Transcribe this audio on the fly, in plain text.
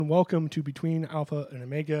Welcome to Between Alpha and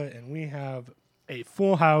Omega, and we have a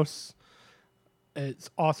full house. It's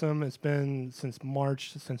awesome. It's been since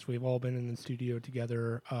March since we've all been in the studio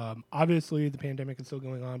together. Obviously, the pandemic is still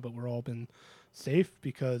going on, but we're all been safe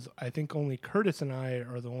because I think only Curtis and I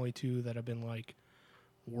are the only two that have been like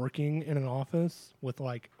working in an office with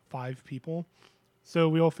like 5 people. So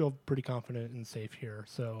we all feel pretty confident and safe here.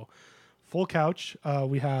 So full couch.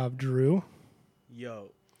 We have Drew.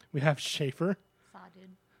 Yo. We have Schaefer. Saw, dude.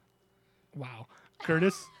 Wow.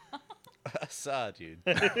 Curtis. I saw, dude.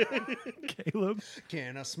 Caleb.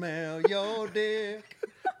 Can I smell your dick?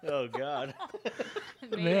 Oh, God.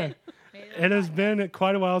 Man, it has been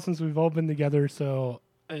quite a while since we've all been together, so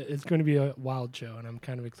it's going to be a wild show, and I'm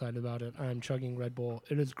kind of excited about it. I'm chugging Red Bull.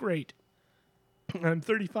 It is great. I'm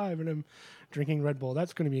 35, and I'm drinking Red Bull.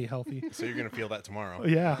 That's going to be healthy. So you're gonna feel that tomorrow.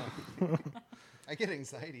 Yeah. I get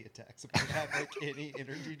anxiety attacks if I have like any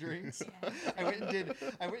energy drinks. I went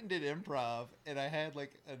and did improv, and I had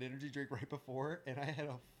like an energy drink right before, and I had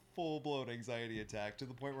a full-blown anxiety attack to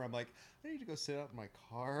the point where I'm like, I need to go sit out in my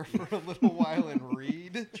car for a little while and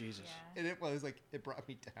read. Jesus. Yeah. And it was like, it brought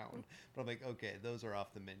me down. But I'm like, okay, those are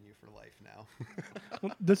off the menu for life now.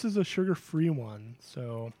 Well, this is a sugar-free one,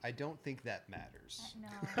 so I don't think that matters.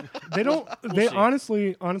 No. they don't. We'll they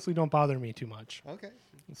see. honestly don't bother me too much. Okay.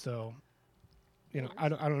 So, I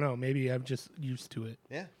don't know. Maybe I'm just used to it.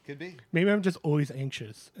 Yeah, could be. Maybe I'm just always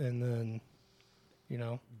anxious, and then,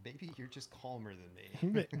 Maybe you're just calmer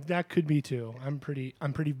than me. that could be too. I'm pretty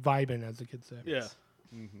vibing, as the kids say. Yeah.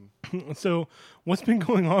 So, what's been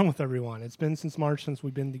going on with everyone? It's been since March since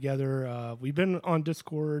we've been together. We've been on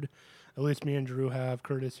Discord. At least me and Drew have.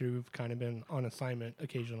 Curtis, who've kind of been on assignment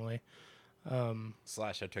occasionally.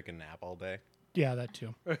 Slash, I took a nap all day. Yeah, that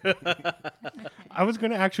too. I was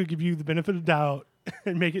going to actually give you the benefit of doubt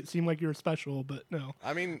and make it seem like you're special, but no.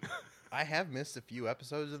 I mean, I have missed a few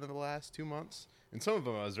episodes in the last 2 months, and some of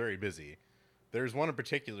them I was very busy. There's one in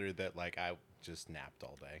particular that like I just napped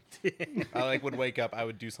all day. I would wake up, I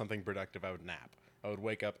would do something productive, I would nap. I would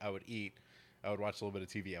wake up, I would eat, I would watch a little bit of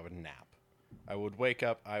TV, I would nap. I would wake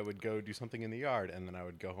up, I would go do something in the yard, and then I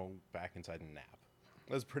would go home back inside and nap.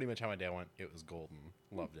 That's pretty much how my day went. It was golden.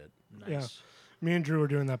 Loved it. Nice. Yeah. Me and Drew were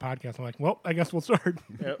doing that podcast. I'm like, well, I guess we'll start.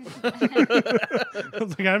 Yep. I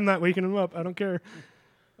was like, I'm not waking him up. I don't care.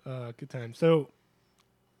 Good time. So,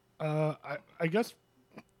 I guess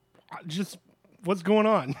just what's going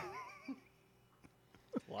on?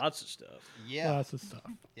 Lots of stuff. Yeah. Lots of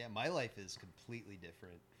stuff. Yeah, my life is completely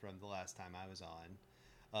different from the last time I was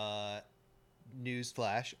on.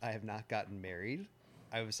 Newsflash, I have not gotten married.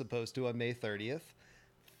 I was supposed to on May 30th.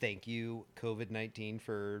 Thank you, COVID-19,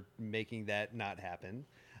 for making that not happen.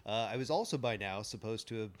 I was also by now supposed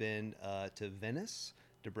to have been to Venice,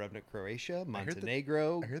 Dubrovnik, Croatia,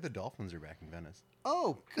 Montenegro. I hear the Dolphins are back in Venice.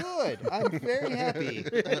 Oh, good. I'm very happy.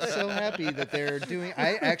 I'm so happy that they're doing...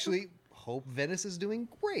 I actually hope Venice is doing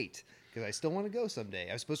great because I still want to go someday.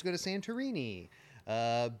 I was supposed to go to Santorini.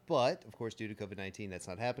 But, of course, due to COVID-19, that's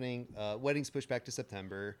not happening. Wedding's pushed back to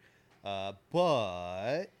September.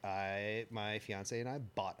 But my fiance and I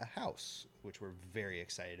bought a house, which we're very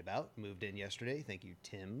excited about. Moved in yesterday. Thank you,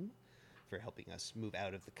 Tim, for helping us move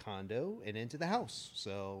out of the condo and into the house.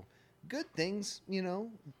 So good things,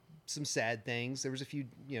 some sad things. There was a few,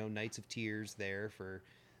 nights of tears there for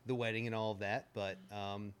the wedding and all of that. But,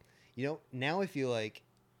 now I feel like,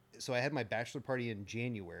 so I had my bachelor party in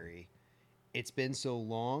January. It's been so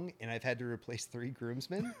long, and I've had to replace 3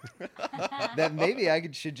 groomsmen that maybe I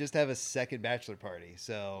should just have a second bachelor party.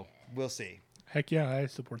 So we'll see. Heck yeah, I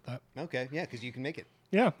support that. Okay, yeah, because you can make it.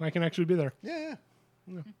 Yeah, I can actually be there. Yeah.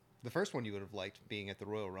 The first one you would have liked being at the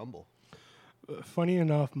Royal Rumble. Funny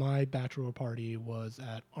enough, my bachelor party was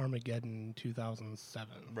at Armageddon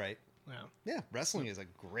 2007. Right. Yeah. Yeah, wrestling is a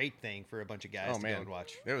great thing for a bunch of guys to go and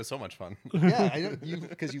watch. It was so much fun. Yeah, I know,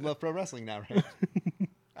 because you love pro wrestling now, right?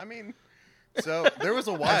 I mean, so there was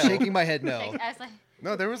a while. I'm shaking my head no. I was like,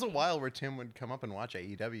 No, there was a while where Tim would come up and watch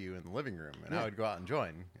AEW in the living room, and Yeah. I would go out and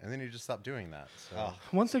join, and then he just stopped doing that. So. Oh.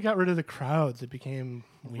 Once they got rid of the crowds, it became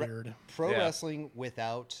weird. Pro Yeah. wrestling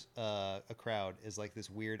without a crowd is like this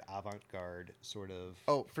weird avant-garde sort of...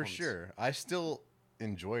 Oh, for performance. sure. I still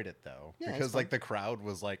enjoyed it though, Yeah, it's because fun. like the crowd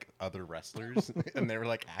was like other wrestlers, and they were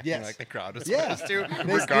like acting Yes. like the crowd was Yeah. supposed to,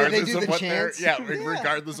 They regardless do of the what chants. their Yeah.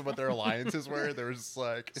 regardless of what their alliances were. There was just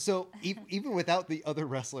like So even without the other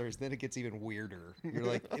wrestlers, then it gets even weirder. You're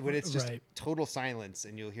like, when it's just Right. total silence,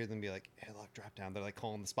 and you'll hear them be like, "Hey, look, drop down." They're like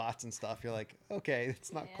calling the spots and stuff. You're like, okay,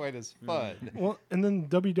 it's not Yeah. quite as fun. Well, and then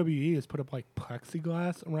WWE has put up like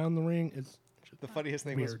plexiglass around the ring. It's The funniest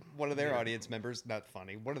thing was Weird. one of their audience members, not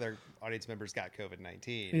funny, one of their audience members got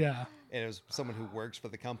COVID-19. Yeah. And it was someone who works for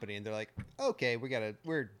the company, and they're like, okay,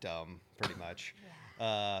 we're dumb, pretty much.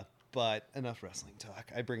 But enough wrestling talk.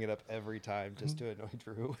 I bring it up every time just to annoy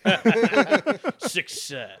Drew.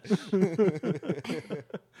 Success.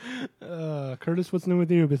 Curtis, what's new with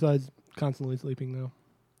you besides constantly sleeping though?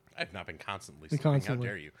 I've not been constantly Been sleeping. constantly.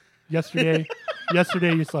 How dare you?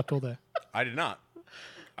 Yesterday you slept all day. I did not.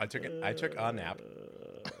 I took a nap.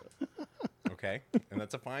 Okay, and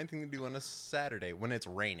that's a fine thing to do on a Saturday when it's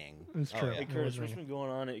raining. It's Oh, true. yeah. Hey, It Curtis, was what's raining. been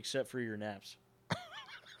going on except for your naps?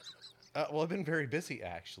 Well, I've been very busy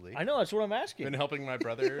actually. I know, that's what I'm asking. Been helping my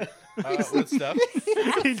brother with stuff.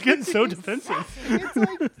 He's getting so defensive.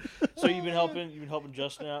 So you've been helping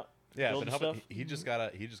Justin out? Yeah, I've building been helping. stuff? He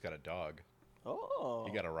just got a dog. Oh.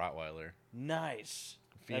 He got a Rottweiler, Nice.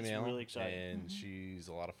 female, That's really exciting. and she's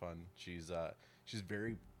a lot of fun. She's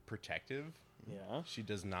very protective. Yeah. She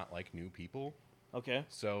does not like new people. Okay.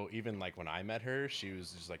 So even like when I met her, she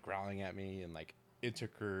was just like growling at me, and like it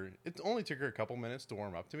only took her a couple minutes to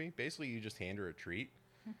warm up to me. Basically, you just hand her a treat,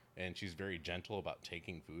 and she's very gentle about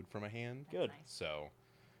taking food from a hand. Good. Nice. So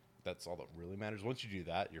that's all that really matters. Once you do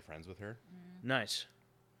that, you're friends with her. Nice.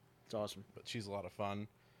 It's awesome. But she's a lot of fun.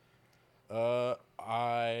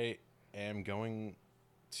 I am going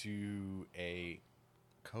to a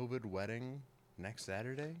COVID wedding next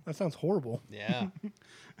Saturday. That sounds horrible. Yeah.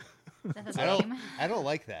 Is that the I don't, same? I don't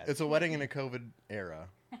like that. It's a wedding in a COVID era.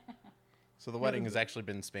 So the wedding has actually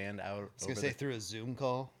been spanned out. I was going to say through a Zoom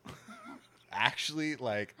call. Actually,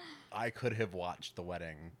 like, I could have watched the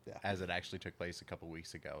wedding Yeah. as it actually took place a couple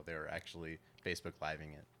weeks ago. They were actually Facebook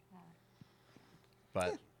Living it.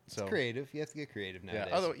 But so Creative. You have to get creative yeah,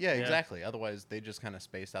 nowadays. yeah, exactly. Otherwise, they just kind of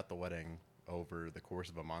spaced out the wedding over the course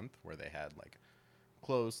of a month, where they had like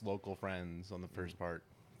close local friends on the first part.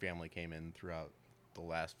 Family came in throughout the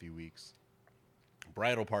last few weeks.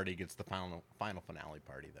 Bridal party gets the final finale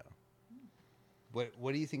party though.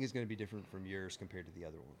 What do you think is going to be different from yours compared to the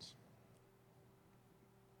other ones?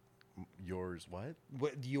 Yours what?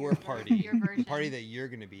 What your party, Your version. party that you're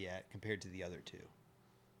going to be at compared to the other two? Do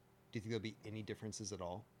you think there'll be any differences at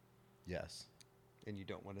all? Yes. And you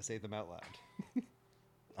don't want to say them out loud.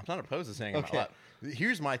 I'm not opposed to saying it Okay. out loud.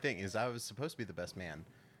 Here's my thing: is I was supposed to be the best man,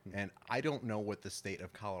 and I don't know what the state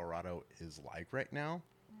of Colorado is like right now.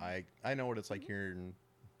 I know what it's like here in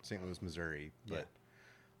St. Louis, Missouri, but Yeah.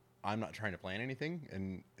 I'm not trying to plan anything.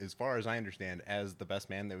 And as far as I understand, as the best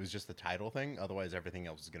man, that was just the title thing. Otherwise, everything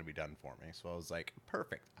else is going to be done for me. So I was like,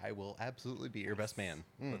 perfect. I will absolutely be your best man.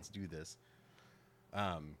 Let's do this.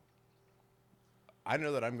 I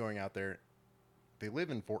know that I'm going out there. They live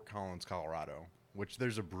in Fort Collins, Colorado, which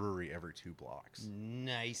there's a brewery every 2 blocks.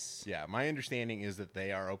 Nice. Yeah, my understanding is that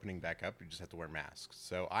they are opening back up. You just have to wear masks.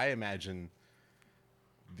 So I imagine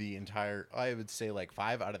I would say like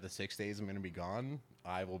 5 out of the 6 days I'm going to be gone,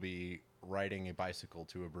 I will be riding a bicycle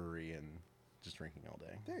to a brewery and just drinking all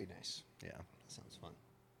day. Very nice. Yeah. That sounds fun.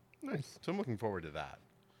 Nice. So I'm looking forward to that.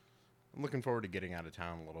 I'm looking forward to getting out of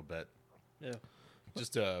town a little bit, Yeah.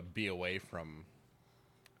 just to be away from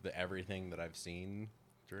the everything that I've seen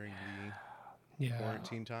during the Yeah.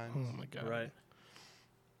 quarantine times. Oh my god. Right.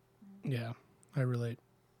 Yeah, I relate.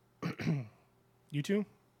 You two,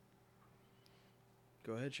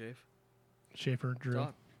 Go ahead, Shafe. Schaefer, Drew.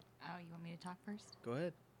 Talk. Oh, you want me to talk first? Go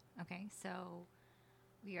ahead. Okay, so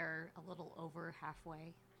we are a little over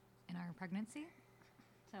halfway in our pregnancy.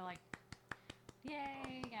 So, like,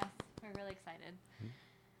 yay, yes, we're really excited.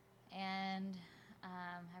 And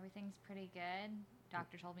everything's pretty good.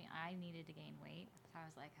 Doctor told me I needed to gain weight. So I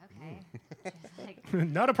was like, okay. She's like,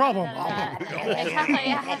 Not a problem. exactly.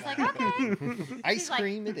 Yeah, I was like, okay. Ice She's like,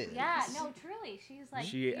 cream it is. Yeah, no, truly. She's like,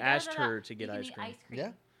 She "You asked her to you get can ice eat cream." ice cream. Yeah.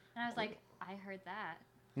 And I was like, I heard that.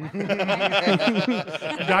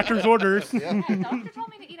 Doctor's orders. Yeah, doctor told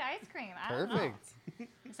me to eat ice cream. I don't know. Perfect.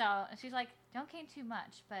 So she's like, don't gain too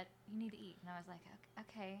much, but you need to eat. And I was like,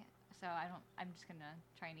 okay. So I'm just going to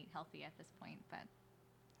try and eat healthy at this point. But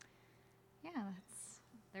yeah,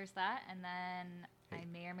 there's that. And then I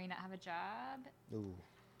may or may not have a job Ooh.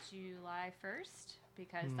 July 1st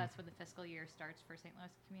because that's when the fiscal year starts for St. Louis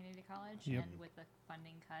Community College. Yep. And with the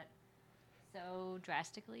funding cut so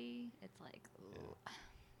drastically, it's like, ooh.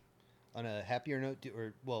 On a happier note,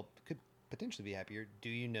 could potentially be happier. Do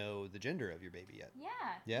you know the gender of your baby yet? Yeah.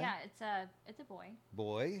 Yeah? Yeah, it's a boy.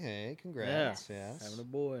 Boy, hey, congrats. Yeah. Yes. Having a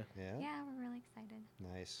boy. Yeah. Yeah, we're really excited.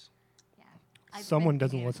 Nice. Yeah. I've Someone been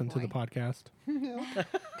doesn't here listen to the before. podcast.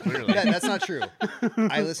 Clearly. That's not true.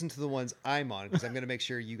 I listen to the ones I'm on because I'm going to make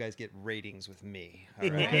sure you guys get ratings with me. All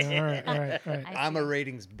right. Okay, all right, all right, all right. I I'm a see.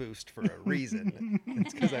 ratings boost for a reason.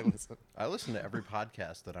 It's because I listen. I listen to every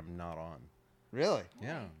podcast that I'm not on. Really?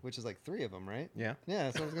 Yeah. Which is like 3 of them, right? Yeah. Yeah,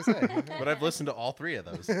 that's what I was going to say. But I've listened to all 3 of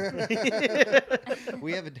those.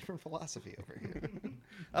 We have a different philosophy over here.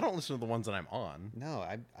 I don't listen to the ones that I'm on. No,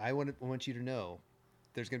 I want you to know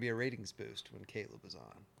there's going to be a ratings boost when Caleb is on.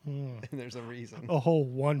 Hmm. And there's a reason. A whole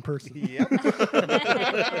one person. Yep.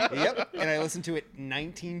 Yep. And I listened to it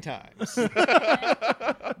 19 times.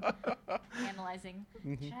 Analyzing.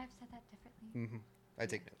 Should I have said that differently? I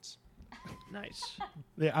take notes. Nice.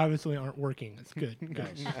 They obviously aren't working. It's good,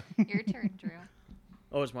 guys. Your turn, Drew.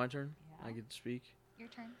 Oh, it's my turn. Yeah. I get to speak. Your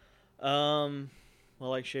turn. Well,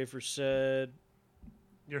 like Schaefer said,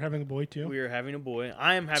 You're having a boy too? we are having a boy.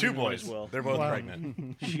 I am having 2 one boys. as well. They're both Wow.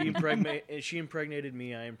 pregnant. She impregnated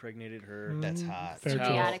me. I impregnated her. That's hot. Fair It's choice.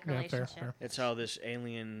 how- Yeah, Symbiotic fair, relationship. fair. That's how this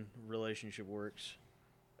alien relationship works.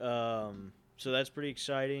 So that's pretty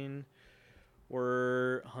exciting.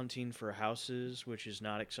 We're hunting for houses, which is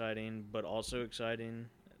not exciting, but also exciting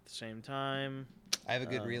at the same time. I have a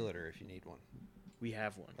good realtor if you need one. We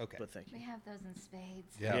have one. Okay. But thank you. We have those in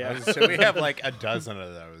spades. Yeah. Yeah. So we have like a dozen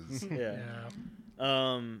of those. Yeah.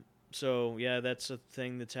 Yeah. So yeah, that's a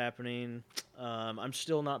thing that's happening. I'm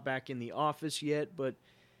still not back in the office yet, but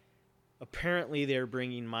apparently they're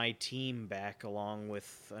bringing my team back along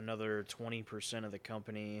with another 20% of the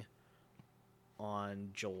company on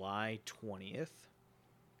July 20th.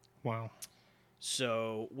 Wow.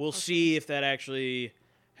 So we'll see if that actually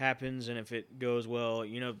happens and if it goes well.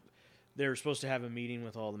 You know, they're supposed to have a meeting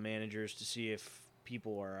with all the managers to see if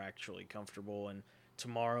people are actually comfortable. And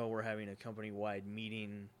tomorrow we're having a company-wide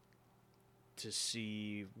meeting to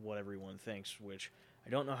see what everyone thinks, which I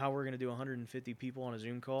don't know how we're going to do 150 people on a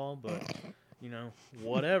Zoom call, but, you know,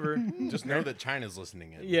 whatever. Just know that China's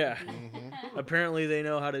listening in. Yeah. Apparently they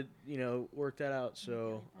know how to, work that out.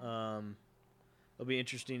 So it'll be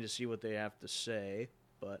interesting to see what they have to say.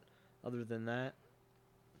 But other than that,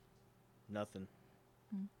 nothing.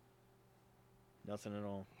 Nothing at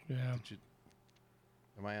all. Yeah.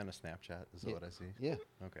 Am I on a Snapchat? Is that Yeah. what I see? Yeah.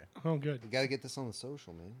 Okay. Oh, good. You got to get this on the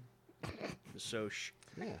social, man. The Soch.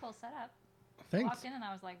 Pretty Yeah. cool setup. Thanks. Walked in and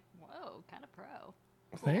I was like, whoa, kind of pro.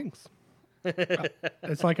 Thanks.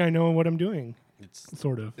 It's like I know what I'm doing, It's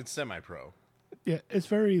sort of. semi-pro. Yeah, it's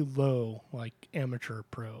very low, like amateur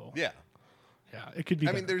pro. Yeah. Yeah, it could be.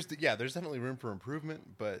 I mean, better. there's definitely room for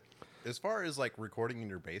improvement, but as far as like recording in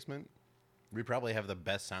your basement, we probably have the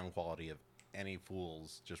best sound quality of any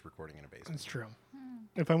fools just recording in a basement. It's true.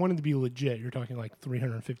 If I wanted to be legit, you're talking like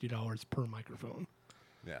 $350 per microphone.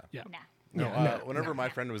 Yeah. Yeah. Nah. No, Yeah, whenever my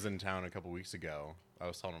friend was in town a couple weeks ago, I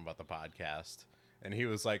was telling him about the podcast, and he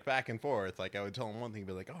was like back and forth. Like I would tell him one thing, he'd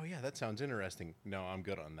be like, "Oh yeah, that sounds interesting." No, I'm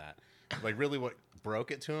good on that. Like really, what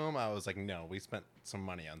broke it to him? I was like, "No, we spent some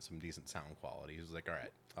money on some decent sound quality." He was like, "All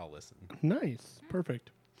right, I'll listen." Nice.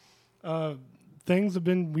 Perfect. Things have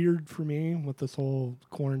been weird for me with this whole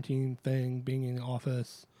quarantine thing, being in the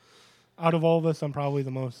office. Out of all of us, I'm probably the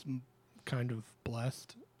most kind of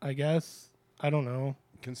blessed, I guess. I don't know.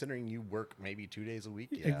 Considering you work maybe 2 days a week,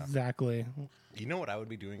 yeah. Exactly. You know what I would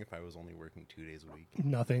be doing if I was only working 2 days a week?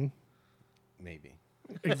 Nothing. Maybe.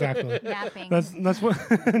 Exactly. Napping. That's what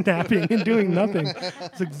napping and doing nothing.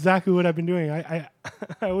 That's exactly what I've been doing. I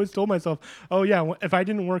always told myself, oh yeah, if I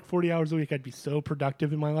didn't work 40 hours a week, I'd be so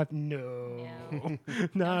productive in my life. No, No.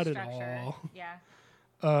 not No at structure. all.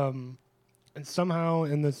 Yeah. And somehow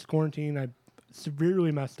in this quarantine, I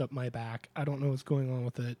severely messed up my back. I don't know what's going on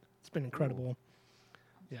with it. It's been incredible.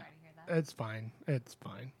 I'm Yeah. sorry to hear that. It's fine. It's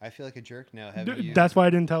fine. I feel like a jerk now having you. That's why I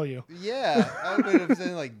didn't tell you. Yeah. I would have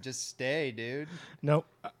said, like, just stay, dude. No,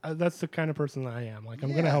 that's the kind of person that I am. Like, I'm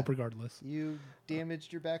going to Yeah. help regardless. You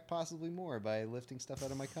damaged your back possibly more by lifting stuff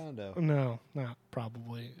out of my condo. No, not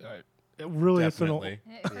probably. It really, it's an old,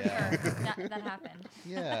 Definitely. For Yeah. sure. That happened.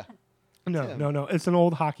 Yeah. no, Tim. no. It's an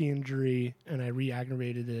old hockey injury, and I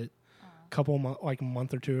re-aggravated it a couple like a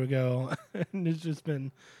month or two ago, and it's just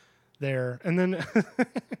been there. And then,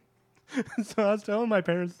 so I was telling my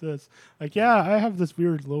parents this, like, yeah, I have this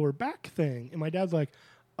weird lower back thing, and my dad's like,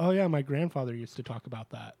 oh yeah, my grandfather used to talk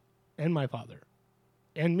about that, and my father,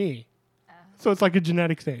 and me. So it's like a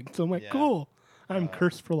genetic thing. So I'm like, Yeah. cool. I'm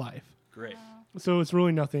cursed for life. Great. So it's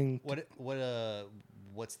really nothing.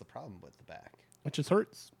 What's the problem with the back? It just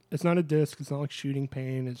hurts. It's not a disc. It's not like shooting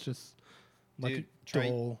pain. It's just like Dude, a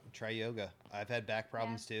dull. try yoga. I've had back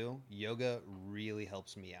problems too. Yoga really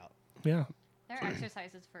helps me out. Yeah, There are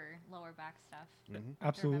exercises for lower back stuff. Mhm. I have to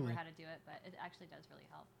Absolutely. remember how to do it, but it actually does really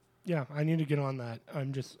help. yeah, I need to get on that.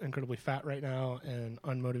 I'm just incredibly fat right now and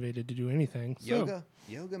unmotivated to do anything. So,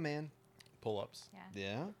 Yoga, man. Pull-ups. Yeah.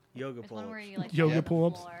 Yeah. Yoga There's one where pull-ups. you like Yoga lay on the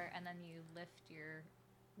pull-ups. floor and then you lift your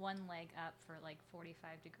one leg up for like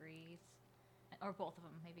 45 degrees, or both of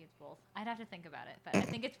them. Maybe it's both. I'd have to think about it, but I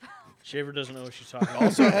think it's both. Shaver doesn't know what she's talking about.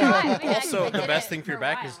 Also, I mean, also I the did best it thing for your for a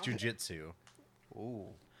back is while. jujitsu.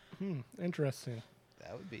 Ooh, interesting.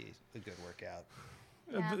 that would be a good workout.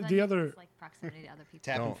 Yeah, the then other, it's like proximity to other people.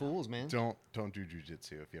 Tapping Don't- fools, man. Don't do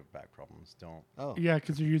jujitsu if you have back problems. Don't. Oh, yeah,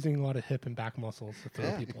 because you're using a lot of hip and back muscles to throw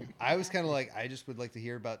yeah. people. I was kind of like, I just would like to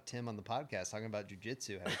hear about Tim on the podcast talking about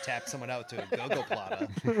jujitsu, how to tap someone out to a go-go plata.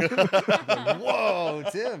 Like, whoa,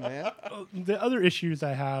 Tim, man. The other issues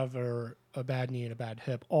I have are a bad knee and a bad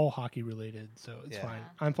hip, all hockey related, so it's Yeah. fine.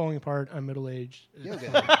 I'm falling apart. I'm middle aged.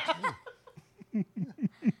 Yoga.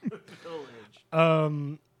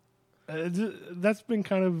 That's been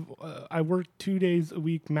kind of. I work 2 days a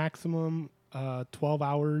week maximum, 12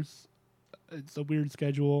 hours. It's a weird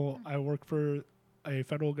schedule. I work for a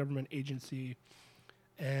federal government agency,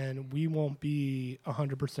 and we won't be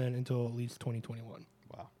 100% until at least 2021.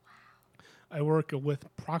 Wow. I work with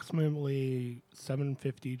approximately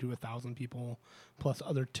 750 to 1,000 people, plus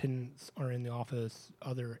other tenants are in the office,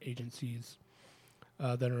 other agencies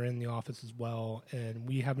that are in the office as well. And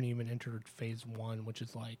we haven't even entered phase one, which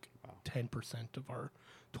is like 10% of our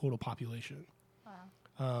total population.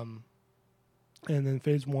 Wow. And then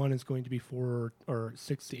phase one is going to be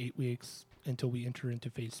 6 to 8 weeks until we enter into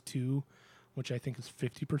phase two, which I think is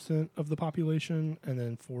 50% of the population. And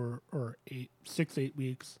then 6 to 8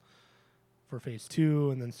 weeks for phase two,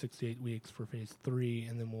 and then 6 to 8 weeks for phase three.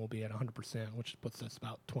 And then we'll be at 100%, which puts us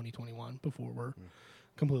about 2021 before we're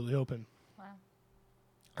completely open. Wow.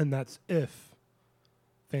 And that's if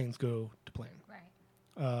things go to plan. Right.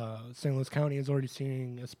 St. Louis County is already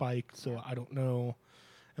seeing a spike, so I don't know.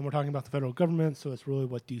 And we're talking about the federal government, so it's really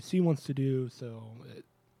what DC wants to do. So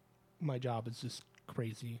my job is just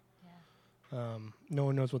crazy. Yeah. No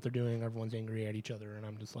one knows what they're doing. Everyone's angry at each other, and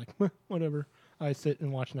I'm just like, whatever. I sit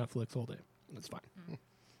and watch Netflix all day. That's fine.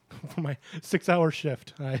 For my 6-hour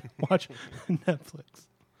shift, I watch Netflix.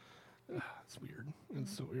 It's weird.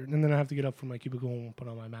 It's so weird. And then I have to get up from my cubicle and put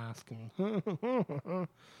on my mask. And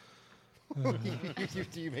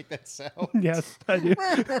Do you make that sound? yes, I do.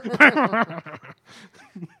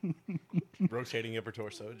 Rotating upper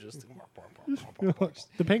torso, just.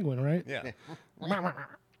 The penguin, right? Yeah.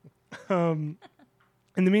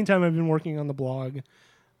 In the meantime, I've been working on the blog.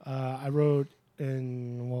 I wrote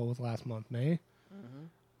in, what was last month? May?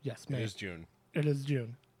 Yes, It May. is June. It is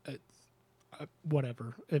June. It's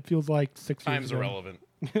whatever. It feels like 6 years Time's ago. irrelevant.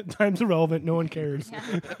 Time's irrelevant. No one cares.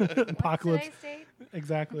 Yeah. Apocalypse. What's today's date?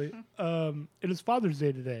 Exactly. It is Father's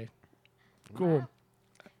Day today. Cool. Wow.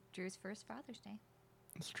 Drew's first Father's Day.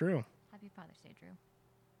 It's true. Happy Father's Day, Drew.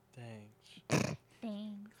 Thanks.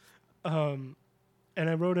 Thanks. And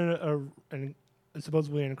I wrote an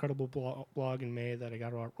supposedly an incredible blog in May that I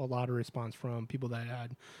got a lot of response from people that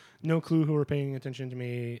had no clue who were paying attention to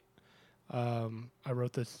me. I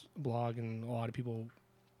wrote this blog and a lot of people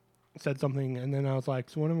said something, and then I was like,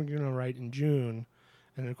 so what am I going to write in June?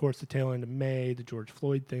 And of course, the tail end of May, the George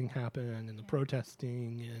Floyd thing happened, and the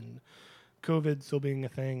protesting, and COVID still being a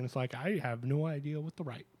thing. And it's like, I have no idea what to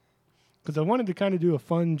write. Because I wanted to kind of do a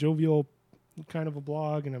fun, jovial kind of a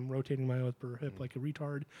blog, and I'm rotating my upper hip like a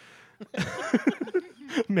retard.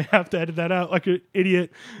 May have to edit that out like an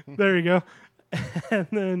idiot. There you go. And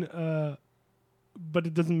then, but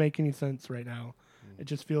it doesn't make any sense right now. It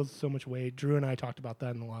just feels so much weight. Drew and I talked about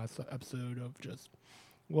that in the last episode of just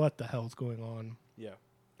what the hell's going on. Yeah.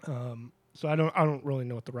 So I don't really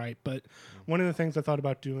know what to write, but one of the things I thought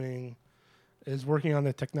about doing is working on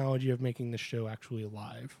the technology of making the show actually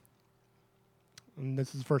live. And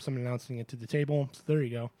this is the first time I'm announcing it to the table. So there you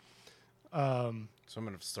go. So I'm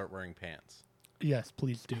going to start wearing pants. Yes,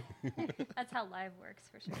 please do. That's how live works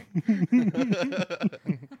for sure.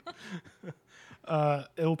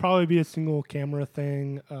 It will probably be a single camera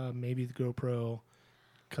thing, maybe the GoPro,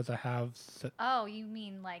 because I have set. Oh, you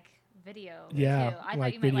mean like video? Yeah, Too. I like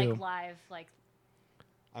thought you meant video. like live, like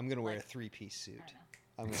I'm gonna wear Like- a three-piece suit.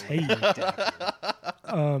 I don't know. I'm Hey. gonna wear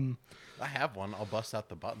dapper. I have one. I'll bust out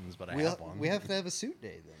the buttons, but I we have one. we have to have a suit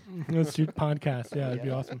day then. Let's do podcast. Yeah, it'd be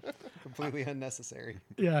Yeah. awesome. Completely unnecessary.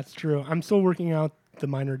 Yeah, it's true. I'm still working out the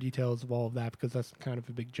minor details of all of that because that's kind of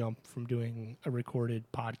a big jump from doing a recorded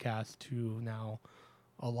podcast to now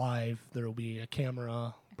a live. There will be a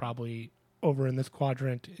camera probably over in this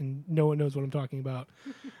quadrant, and no one knows what I'm talking about.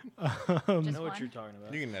 I Just know what one? you're talking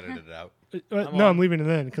about. You can edit it out. No, on. I'm leaving it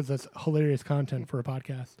in because that's hilarious content for a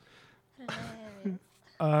podcast.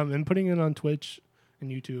 And putting it on Twitch and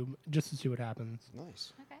YouTube just to see what happens.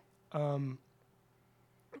 Nice. Okay.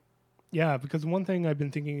 Yeah, because one thing I've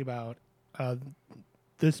been thinking about,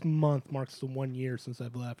 this month marks the 1 year since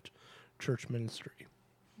I've left church ministry.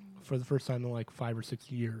 For the first time in like 5 or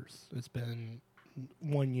 6 years. It's been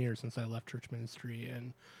 1 year since I left church ministry,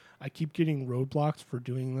 and I keep getting roadblocks for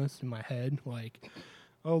doing this in my head. Like,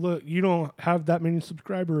 oh, look, you don't have that many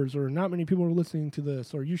subscribers, or not many people are listening to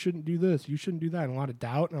this, or you shouldn't do this, you shouldn't do that, and a lot of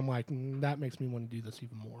doubt. And I'm like, that makes me want to do this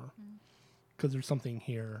even more. Because there's something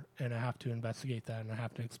here, and I have to investigate that, and I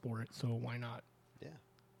have to explore it. So why not? Yeah.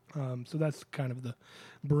 So that's kind of the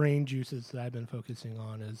brain juices that I've been focusing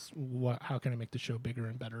on is how can I make the show bigger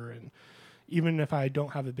and better? And even if I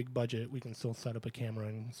don't have a big budget, we can still set up a camera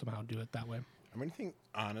and somehow do it that way. I mean, I think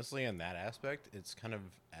honestly, in that aspect, it's kind of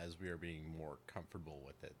as we are being more comfortable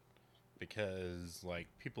with it. Because, like,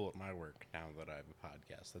 people at my work, now that I have a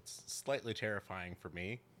podcast, that's slightly terrifying for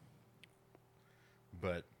me.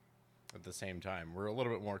 But at the same time, we're a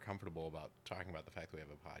little bit more comfortable about talking about the fact that we have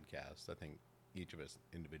a podcast. I think each of us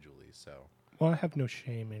individually. So, Well, I have no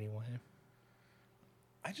shame anyway.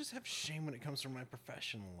 I just have shame when it comes to my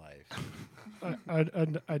professional life. I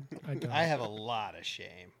don't. I have a lot of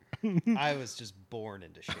shame. I was just born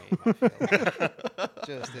into shame. I feel.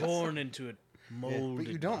 Just it's- Born into it, molded.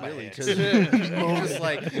 But you don't by really, it. because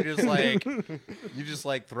you just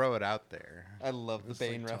like throw it out there. I love the It's like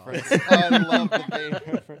Bane Tom. reference. I love the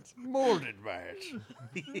Bane reference. Molded by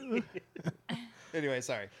it. Anyway,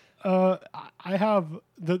 sorry. I have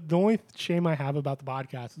the only shame I have about the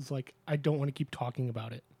podcast is like I don't want to keep talking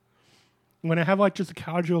about it. When I have like just a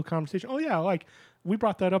casual conversation, oh yeah, like we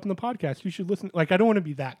brought that up in the podcast. You should listen. Like I don't want to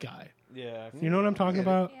be that guy. Yeah. You know what I'm talking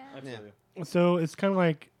about? Yeah. I feel Yeah. you. So it's kind of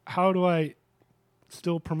like, how do I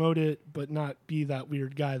still promote it but not be that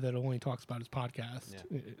weird guy that only talks about his podcast?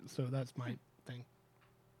 So that's my thing.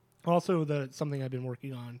 Also, that's something I've been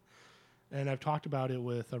working on, and I've talked about it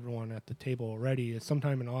with everyone at the table already, is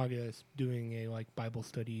sometime in August doing a like Bible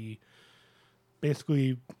study.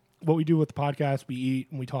 Basically, what we do with the podcast, we eat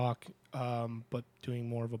and we talk, but doing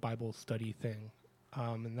more of a Bible study thing.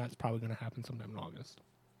 And that's probably going to happen sometime in August.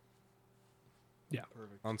 Yeah.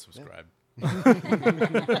 Unsubscribe.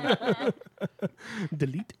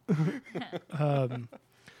 Delete.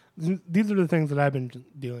 These are the things that I've been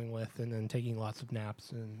dealing with, and then taking lots of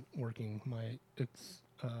naps and working it's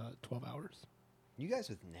 12 hours. You guys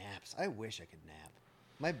with naps. I wish I could nap.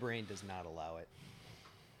 My brain does not allow it.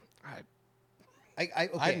 I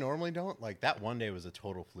Okay. normally don't. Like, that one day was a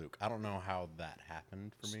total fluke. I don't know how that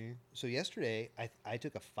happened for me. So yesterday, I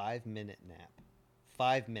took a 5-minute nap.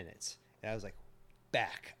 5 minutes. And I was like,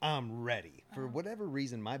 back. I'm ready. For whatever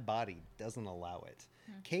reason, my body doesn't allow it.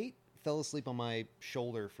 Kate fell asleep on my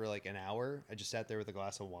shoulder for like an hour. I just sat there with a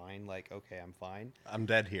glass of wine, like, okay, I'm fine. I'm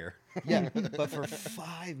dead here. Yeah, but for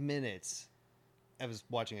 5 minutes, I was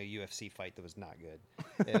watching a UFC fight that was not good.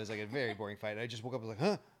 It was like a very boring fight. I just woke up and was like,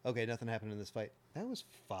 huh, okay, nothing happened in this fight. That was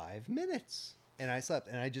 5 minutes. And I slept.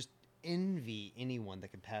 And I just envy anyone that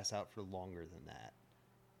can pass out for longer than that.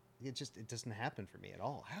 It doesn't happen for me at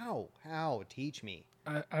all. How? Teach me.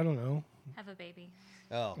 I don't know. Have a baby.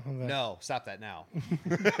 Oh, that- no. Stop that now.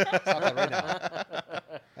 Stop that right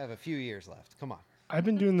now. I have a few years left. Come on. I've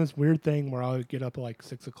been doing this weird thing where I'll get up at like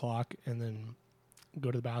 6 o'clock and then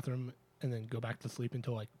go to the bathroom and then go back to sleep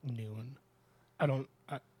until like noon.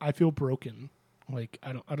 I feel broken. Like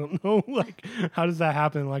I don't know. Like how does that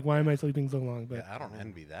happen? Like why am I sleeping so long? But Yeah, I don't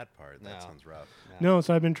envy that part. That No. sounds rough. no,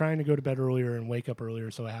 so I've been trying to go to bed earlier and wake up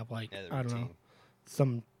earlier, so I have like Yeah, the I don't know routine.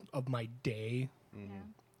 some of my day. Yeah.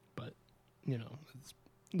 But you know,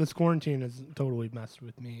 this quarantine has totally messed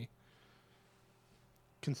with me.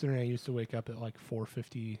 Considering I used to wake up at like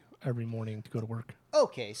 4:50 every morning to go to work.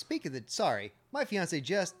 Okay, speak of the... Sorry. My fiance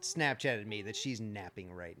just Snapchatted me that she's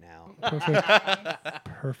napping right now. Perfect.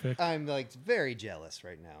 Perfect. I'm like very jealous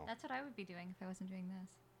right now. That's what I would be doing if I wasn't doing this.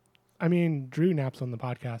 I mean, Drew naps on the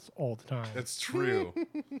podcast all the time. That's true.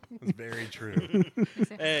 That's very true.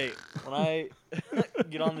 Hey, when I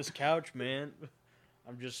get on this couch, man,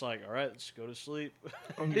 I'm just like, all right, let's go to sleep.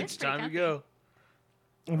 It's pretty time to go.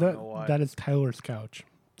 that know why. that is Tyler's couch.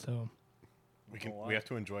 So We have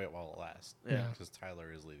to enjoy it while it lasts. Yeah. Because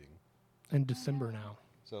Tyler is leaving. in December now.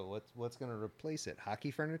 So what's going to replace it? Hockey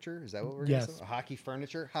furniture? Is that what we're Yes. going to say? Hockey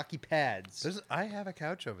furniture? Hockey pads? I have a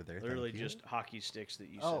couch over there. Literally thank you. just hockey sticks that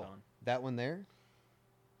you sit Oh, on. that one there?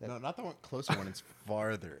 No, not the one closer one. It's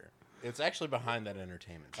farther. It's actually behind that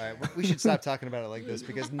entertainment. All right, we should stop talking about it like this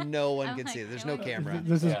because no one Oh can my see it. There's no God. camera.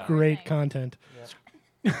 This is Yeah. great Nice. content.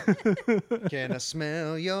 Can I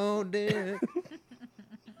smell your dick?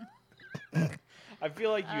 I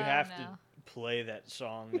feel like you Oh, have no. to play that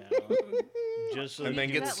song now, just so And you then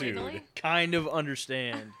Do get that sued. legally? kind of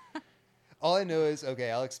understand. All I know is, okay,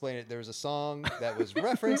 I'll explain it. There was a song that was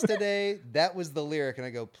referenced today. That was the lyric. And I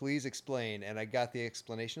go, please explain. And I got the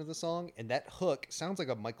explanation of the song. And that hook sounds like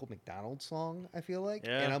a Michael McDonald song, I feel like.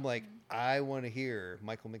 Yeah. And I'm like, I want to hear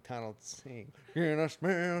Michael McDonald sing, "Can I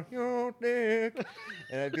smell your dick?"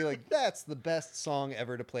 And I'd be like, that's the best song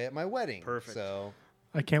ever to play at my wedding. Perfect. So,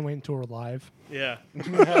 I can't wait until we're live. Yeah.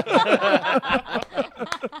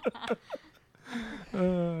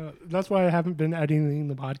 That's why I haven't been editing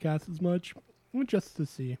the podcast as much, just to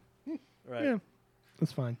see. Right. Yeah,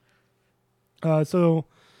 that's fine. So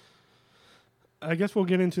I guess we'll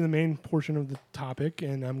get into the main portion of the topic,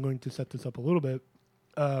 and I'm going to set this up a little bit.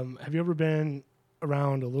 Have you ever been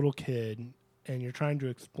around a little kid and you're trying to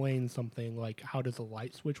explain something like, how does a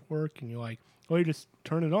light switch work? And you're like, oh, you just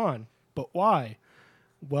turn it on. But why?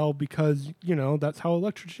 Well, because, that's how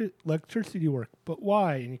electricity works. But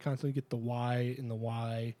why? And you constantly get the why and the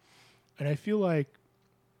why. And I feel like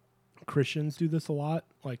Christians do this a lot.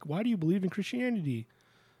 Like, why do you believe in Christianity?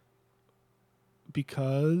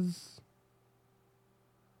 Because...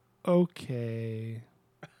 Okay.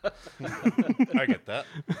 I get that.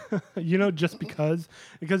 Just because.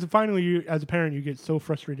 Because finally, you, as a parent, you get so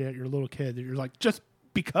frustrated at your little kid that you're like, just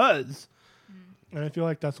because. And I feel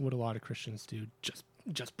like that's what a lot of Christians do.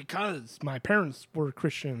 Just because my parents were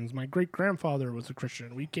Christians, my great grandfather was a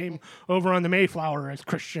Christian. We came over on the Mayflower as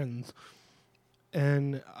Christians,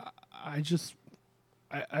 and I just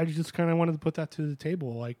kind of wanted to put that to the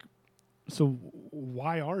table. Like, so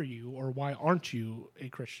why are you or why aren't you a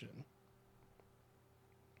Christian?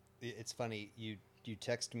 it's funny. You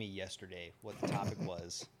texted me yesterday what the topic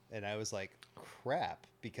was, and I was like, crap,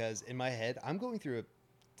 because in my head, I'm going through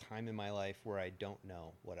a time in my life where I don't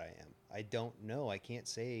know what I am. I don't know. I can't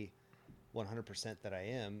say 100% that I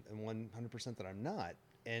am and 100% that I'm not.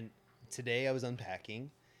 And today I was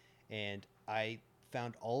unpacking, and I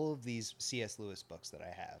found all of these C.S. Lewis books that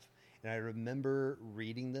I have. And I remember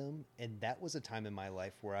reading them, and that was a time in my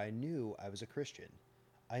life where I knew I was a Christian.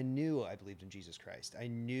 I knew I believed in Jesus Christ. I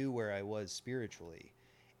knew where I was spiritually.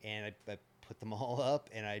 And I put them all up,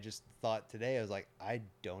 and I just thought today, I was like, I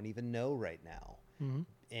don't even know right now. Mm-hmm.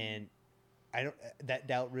 And that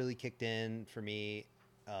doubt really kicked in for me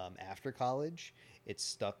after college. It's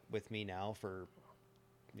stuck with me now for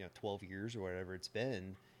 12 years or whatever it's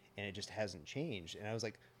been, and it just hasn't changed. And I was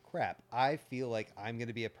like, crap, I feel like I'm going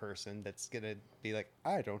to be a person that's going to be like,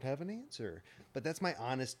 I don't have an answer. But that's my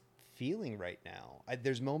honest feeling right now.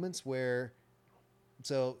 There's moments where,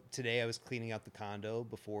 so today I was cleaning out the condo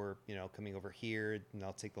before, coming over here, and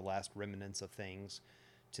I'll take the last remnants of things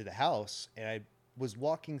to the house. And I was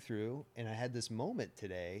walking through, and I had this moment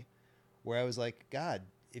today where I was like, God,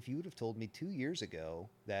 if you would have told me 2 years ago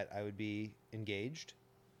that I would be engaged,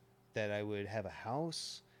 that I would have a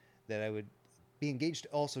house, that I would be engaged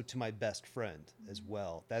also to my best friend as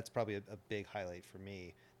well. That's probably a big highlight for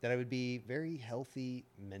me. That I would be very healthy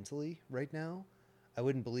mentally right now, I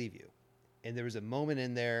wouldn't believe you. And there was a moment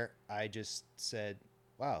in there, I just said,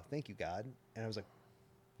 wow, thank you, God. And I was like,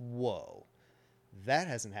 whoa, that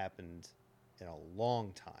hasn't happened in a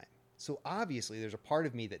long time. So obviously there's a part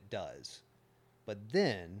of me that does. But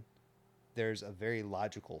then there's a very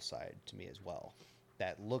logical side to me as well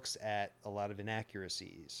that looks at a lot of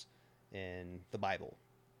inaccuracies in the Bible,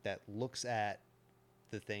 that looks at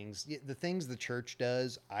the things the church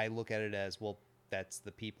does. I look at it as, well, that's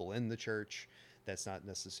the people in the church. That's not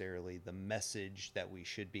necessarily the message that we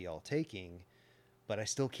should be all taking, but I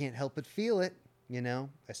still can't help but feel it.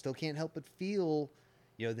 I still can't help but feel,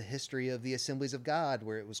 the history of the Assemblies of God,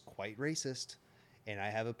 where it was quite racist. And I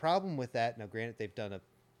have a problem with that. Now, granted,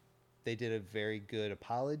 they did a very good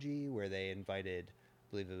apology where they invited,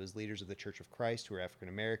 I believe it was leaders of the Church of Christ who are African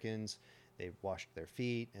Americans. They washed their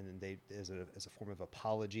feet, and then they, as a form of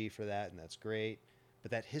apology for that, and that's great.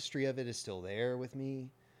 But that history of it is still there with me.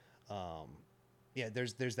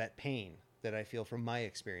 There's that pain that I feel from my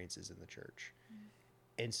experiences in the church.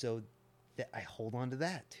 And so I hold on to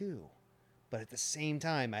that too. But at the same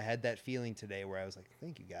time, I had that feeling today where I was like,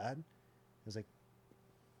 thank you, God. I was like,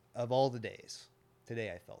 of all the days,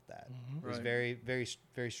 today I felt that. Mm-hmm. It was Right. very, very,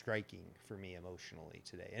 very striking for me emotionally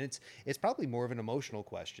today. And it's probably more of an emotional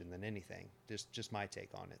question than anything. Just my take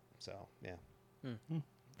on it. So, yeah.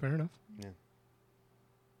 Fair enough. Yeah.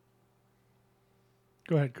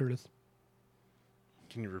 Go ahead, Curtis.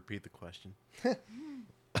 Can you repeat the question?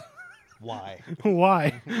 Why?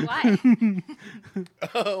 Why? Why?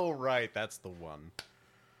 Oh, right. That's the one.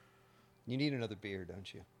 You need another beer,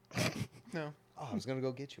 don't you? No. Oh, I was gonna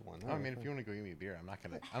go get you one. I mean, if you want to go get me a beer, I'm not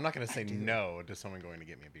gonna say no to someone going to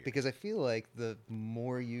get me a beer. because I feel like the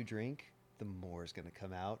more you drink, the more is gonna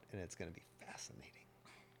come out, and it's gonna be fascinating.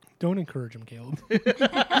 Don't encourage him, Caleb.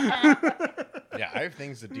 Yeah, I have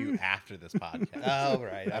things to do after this podcast. Oh,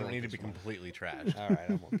 right. I don't won't need to get be you one. completely trashed. All right,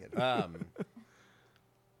 I won't get it.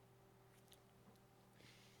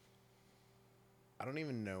 I don't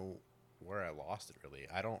even know where I lost it. Really,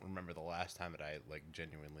 I don't remember the last time that I like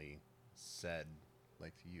genuinely said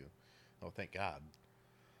like to you, "Oh, thank God."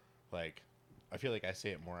 Like, I feel like I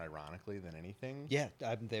say it more ironically than anything. Yeah,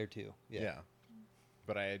 I'm there too. Yeah.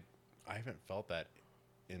 But I haven't felt that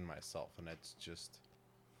in myself, and it's just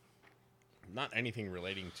not anything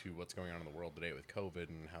relating to what's going on in the world today with COVID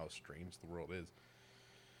and how strange the world is.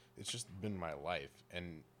 It's just been my life,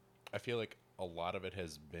 and I feel like a lot of it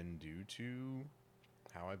has been due to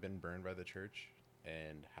how I've been burned by the church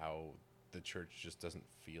and how the church just doesn't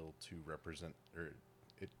feel to represent, or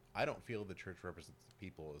I don't feel the church represents the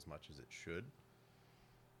people as much as it should.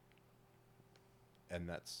 And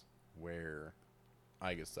that's where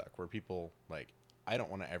I get stuck, where people, like, I don't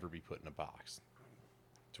want to ever be put in a box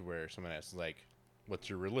to where someone asks, like, what's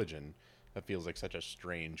your religion? That feels like such a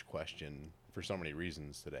strange question for so many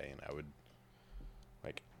reasons today. And I would,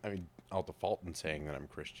 like, I mean, I'll default in saying that I'm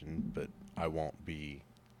Christian, but I won't be,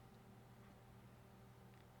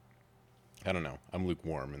 I don't know. I'm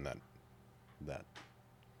lukewarm in that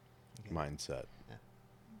mindset.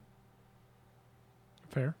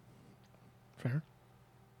 Fair.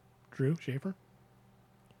 Drew Schaefer.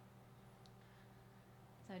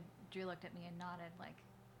 So Drew looked at me and nodded, like,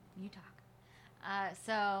 "You talk."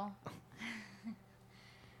 So,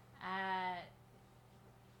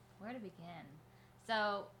 where to begin?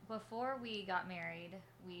 So before we got married,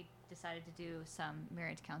 we decided to do some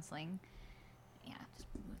marriage counseling. Yeah, just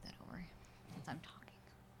move that over, since I'm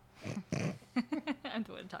talking. I'm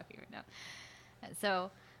the one talking right now.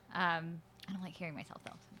 So, I don't like hearing myself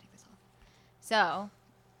though. So I'm gonna take this off. So,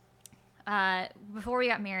 before we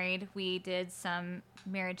got married, we did some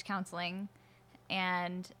marriage counseling,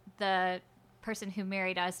 and the person who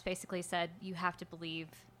married us basically said, "You have to believe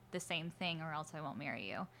the same thing, or else I won't marry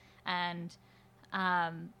you." And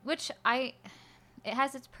it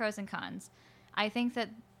has its pros and cons. I think that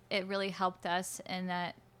it really helped us in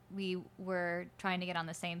that we were trying to get on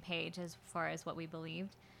the same page as far as what we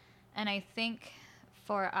believed. And I think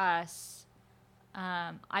for us,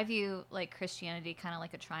 I view like Christianity kind of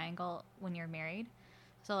like a triangle when you're married.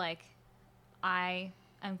 So like I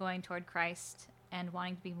am going toward Christ and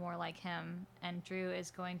wanting to be more like him, and Drew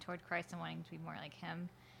is going toward Christ and wanting to be more like him.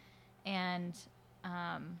 And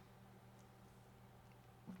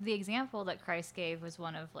the example that Christ gave was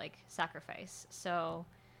one of like sacrifice. So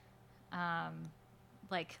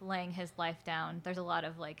like laying his life down. There's a lot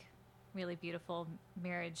of like really beautiful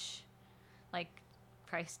marriage, like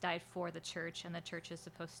Christ died for the church and the church is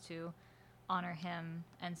supposed to honor him.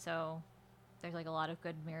 And so there's like a lot of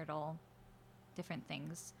good marital different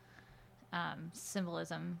things,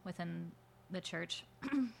 symbolism within the church.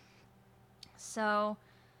 So,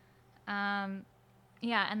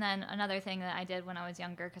 yeah. And then another thing that I did when I was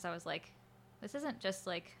younger, because I was like, this isn't just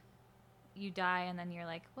like you die and then you're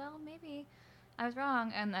like, well, maybe I was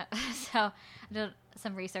wrong. And so I did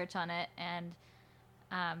some research on it, and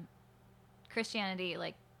Christianity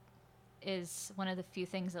like is one of the few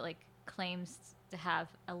things that like claims to have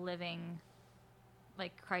a living,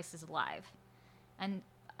 like Christ is alive, and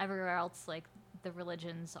everywhere else like the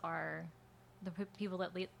religions are, the people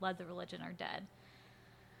that led the religion are dead.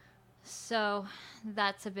 So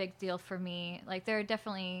that's a big deal for me. Like there are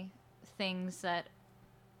definitely things that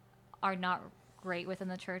are not great within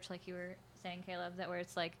the church, like you were saying, Caleb, that where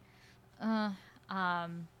it's like, and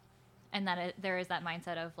that there is that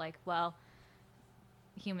mindset of like, well,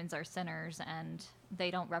 humans are sinners and they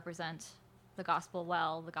don't represent the gospel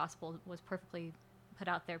well. The gospel was perfectly put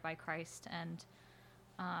out there by Christ, and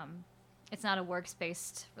it's not a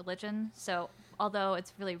works-based religion. So although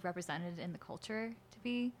it's really represented in the culture to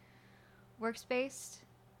be works-based,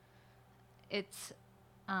 it's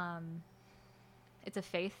a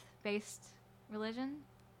faith-based religion,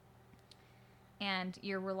 and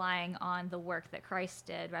you're relying on the work that Christ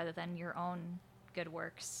did rather than your own good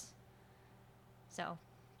works. So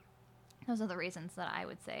those are the reasons that I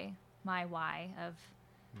would say my why of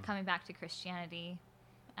coming back to Christianity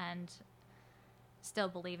and still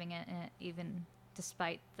believing in it, even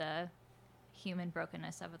despite the human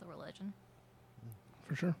brokenness of the religion.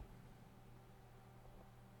 For sure.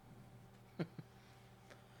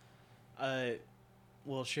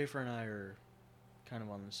 Well, Schaefer and I are kind of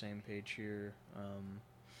on the same page here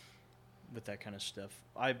with that kind of stuff.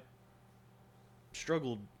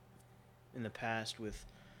 struggled in the past with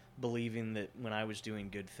believing that when I was doing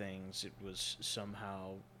good things, it was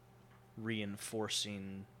somehow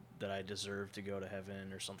reinforcing that I deserved to go to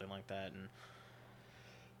heaven or something like that,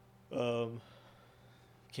 and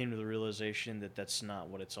came to the realization that that's not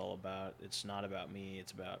what it's all about. It's not about me.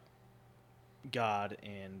 It's about God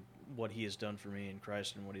and what He has done for me, and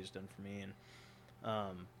Christ and what He has done for me, and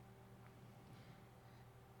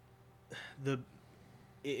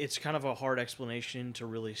it's kind of a hard explanation to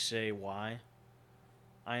really say why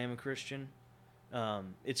I am a Christian.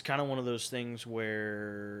 It's kind of one of those things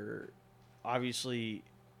where obviously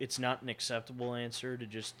it's not an acceptable answer to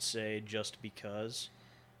just say just because,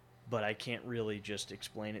 but I can't really just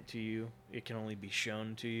explain it to you. It can only be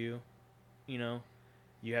shown to you, you know?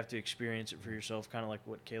 You have to experience it for yourself, kind of like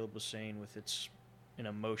what Caleb was saying with it's an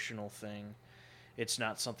emotional thing. It's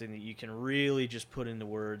not something that you can really just put into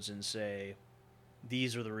words and say,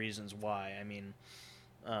 these are the reasons why. I mean,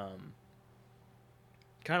 kind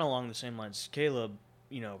of along the same lines as Caleb,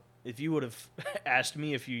 you know, if you would have asked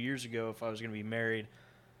me a few years ago if I was going to be married,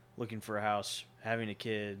 looking for a house, having a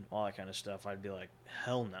kid, all that kind of stuff, I'd be like,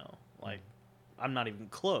 hell no. Like, I'm not even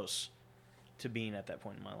close to being at that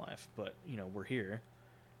point in my life. But, you know, we're here,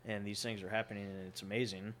 and these things are happening, and it's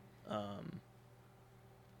amazing.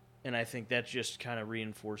 And I think that just kind of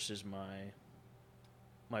reinforces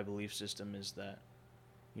my belief system is that,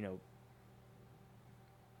 you know,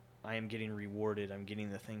 I am getting rewarded. I'm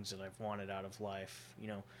getting the things that I've wanted out of life. You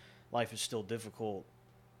know, life is still difficult.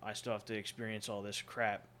 I still have to experience all this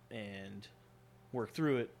crap and work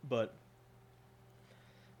through it, but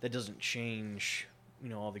that doesn't change, you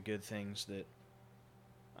know, all the good things that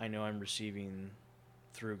I know I'm receiving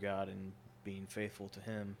through God and being faithful to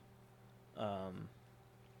Him.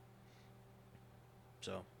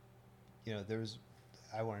 So, You know,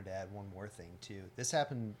 I wanted to add one more thing too. This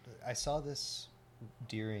happened. I saw this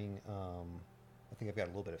during. I think I've got a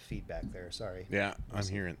little bit of feedback there. Sorry. Yeah, I'm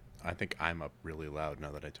hearing. I think I'm up really loud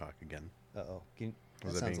now that I talk again. Uh-oh. That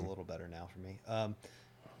Was that sounds being- a little better now for me.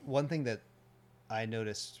 One thing that I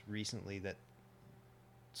noticed recently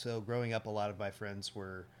so growing up, a lot of my friends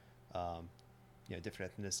were, you know,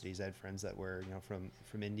 different ethnicities. I had friends that were, you know,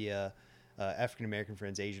 from India, African American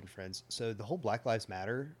friends, Asian friends. So the whole Black Lives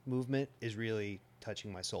Matter movement is really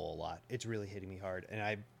touching my soul a lot. It's really hitting me hard, and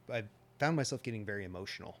I found myself getting very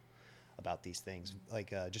emotional about these things.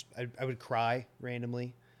 Like I would cry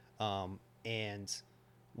randomly, and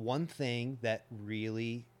one thing that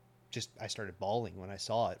really I started bawling when I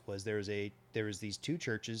saw it was there was these two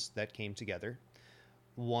churches that came together.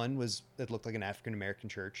 One that looked like an African American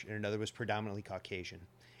church, and another was predominantly Caucasian.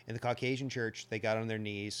 In the Caucasian church, they got on their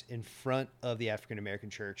knees in front of the African American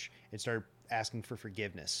church and started asking for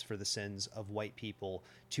forgiveness for the sins of white people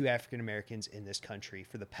to African Americans in this country,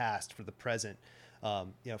 for the past, for the present,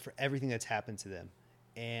 you know, for everything that's happened to them.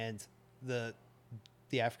 And the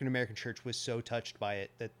African American church was so touched by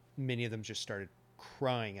it that many of them just started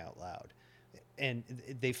crying out loud, and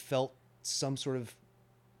they felt some sort of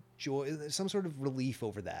joy, some sort of relief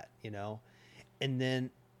over that, you know. And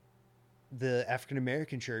then the African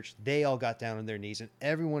American church, they all got down on their knees, and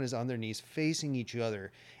everyone is on their knees facing each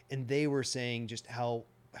other, and they were saying just how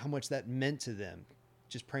much that meant to them,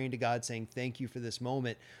 just praying to God, saying thank you for this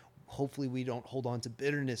moment. Hopefully we don't hold on to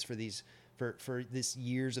bitterness for these for this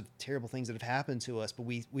years of terrible things that have happened to us, but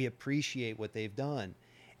we appreciate what they've done.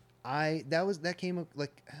 That came up,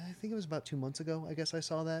 like, I think it was about 2 months ago, I guess I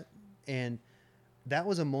saw that. And that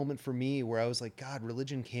was a moment for me where I was like, God,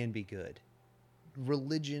 religion can be good.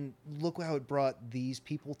 Religion, look how it brought these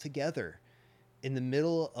people together in the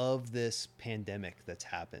middle of this pandemic that's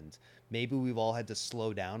happened. Maybe we've all had to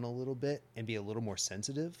slow down a little bit and be a little more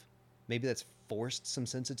sensitive. Maybe that's forced some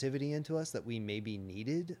sensitivity into us that we maybe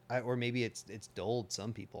needed, or maybe it's dulled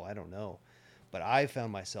some people. I don't know. But I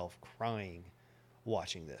found myself crying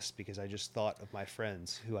watching this because I just thought of my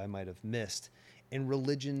friends who I might have missed. And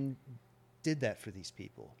religion did that for these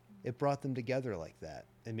people. It brought them together like that.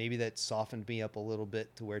 And maybe that softened me up a little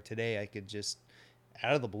bit to where today I could just,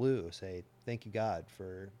 out of the blue, say, thank you, God,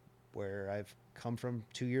 for where I've come from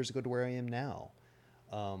 2 years ago to where I am now.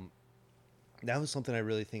 That was something I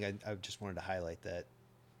really think I just wanted to highlight, that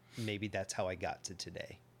maybe that's how I got to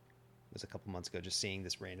today. It was a couple months ago, just seeing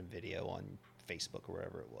this random video on Facebook or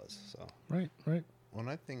wherever it was. So Right. Well, and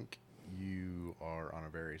I think you are on a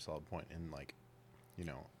very solid point. And, like, you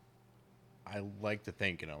know, I like to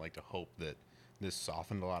think and I like to hope that this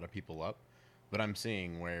softened a lot of people up. But I'm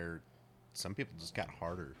seeing where some people just got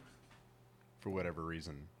harder for whatever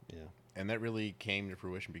reason. yeah, And that really came to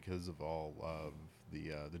fruition because of all of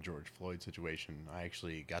the George Floyd situation. I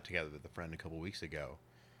actually got together with a friend a couple weeks ago,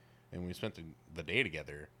 and we spent the day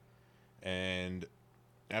together. And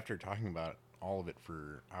after talking about all of it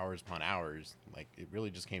for hours upon hours, like, it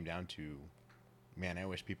really just came down to, man, I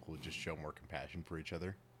wish people would just show more compassion for each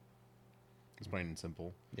other. It's plain and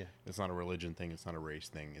simple. Yeah. It's not a religion thing. It's not a race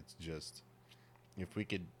thing. It's just, if we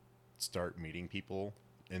could start meeting people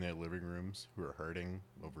in their living rooms who are hurting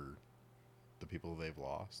over the people they've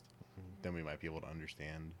lost, then we might be able to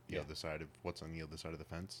understand the other side of what's on the other side of the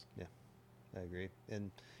fence. Yeah, I agree.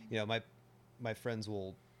 And, you know, my friends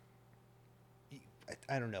will,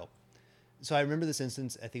 I don't know. So I remember this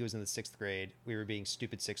instance, I think it was in the 6th grade. We were being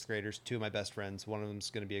stupid 6th graders. 2 of my best friends, one of them's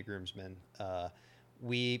going to be a groomsman.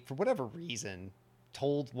 We, for whatever reason,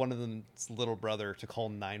 told one of them's little brother to call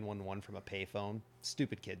 911 from a payphone.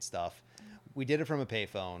 Stupid kid stuff. We did it from a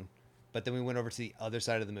payphone, but then we went over to the other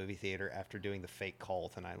side of the movie theater after doing the fake call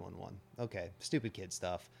to 911. Okay, stupid kid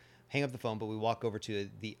stuff. Hang up the phone, but we walk over to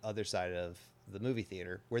the other side of the movie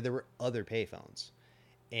theater where there were other payphones.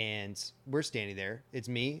 And we're standing there. It's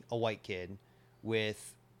me, a white kid,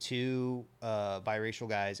 with 2 biracial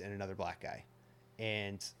guys and another black guy.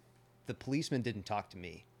 And the policeman didn't talk to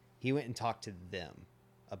me. He went and talked to them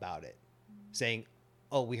about it, saying,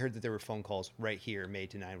 oh, we heard that there were phone calls right here made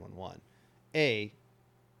to 911. They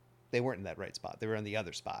weren't in that right spot. They were on the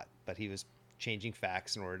other spot. But he was changing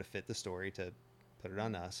facts in order to fit the story to put it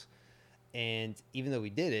on us. And even though we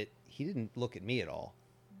did it, he didn't look at me at all.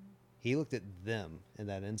 He looked at them in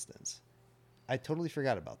that instance. I totally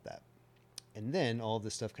forgot about that. And then all of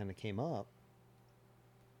this stuff kind of came up.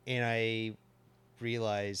 And I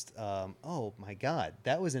realized, oh my God,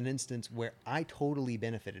 that was an instance where I totally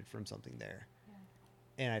benefited from something there.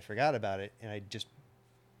 Yeah. And I forgot about it. And I just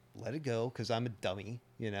let it go because I'm a dummy.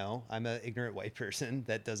 You know, I'm an ignorant white person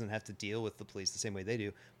that doesn't have to deal with the police the same way they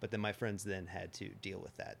do. But then my friends then had to deal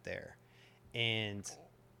with that there. And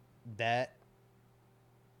that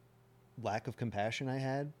lack of compassion I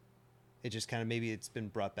had, it just kind of, maybe it's been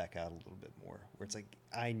brought back out a little bit more, where it's like,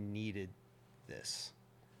 I needed this,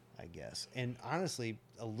 I guess. And honestly,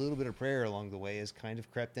 a little bit of prayer along the way has kind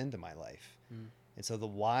of crept into my life. And so the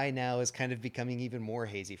why now is kind of becoming even more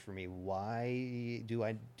hazy for me. Why do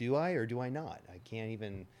I or do I not? I can't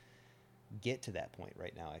even get to that point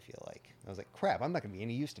right now, I feel like. I was like, crap, I'm not going to be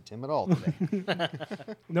any use to Tim at all today.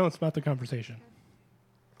 No, it's about the conversation.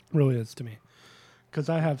 It really is to me. Because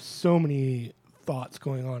I have so many thoughts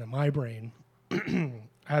going on in my brain,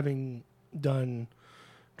 having done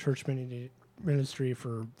church ministry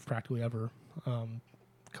for practically ever,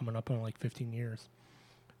 coming up on like 15 years.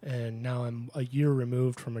 And now I'm a year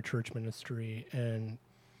removed from a church ministry. And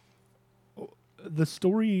the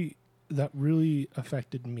story that really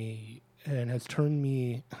affected me and has turned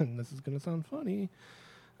me, and this is going to sound funny,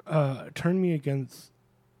 turned me against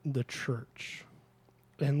the church.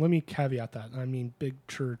 And let me caveat that. I mean, big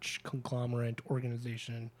church, conglomerate,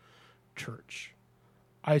 organization, church.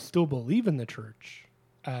 I still believe in the church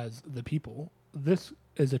as the people. This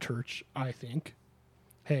is a church, I think.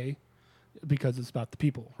 Hey, because it's about the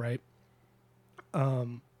people, right?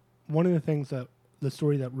 One of the things that the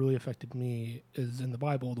story that really affected me is in the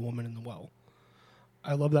Bible, the woman in the well.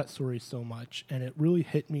 I love that story so much, and it really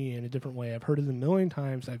hit me in a different way. I've heard it a million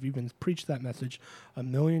times. I've even preached that message a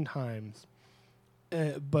million times.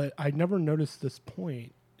 But I never noticed this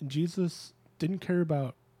point. Jesus didn't care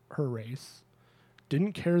about her race,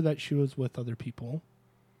 didn't care that she was with other people,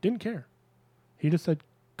 didn't care. He just said,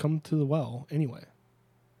 come to the well anyway.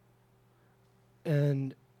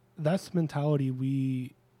 And that's the mentality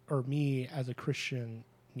we, or me as a Christian,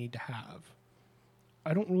 need to have.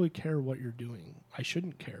 I don't really care what you're doing. I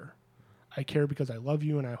shouldn't care. I care because I love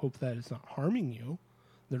you and I hope that it's not harming you.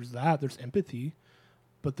 There's that. There's empathy.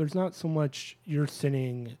 But there's not so much you're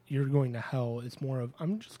sinning, you're going to hell. It's more of,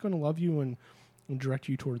 I'm just going to love you and direct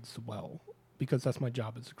you towards the well, because that's my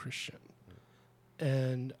job as a Christian.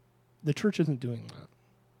 And the church isn't doing that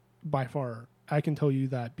by far. I can tell you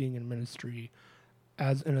that being in ministry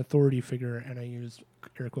as an authority figure, and I use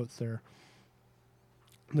air quotes there,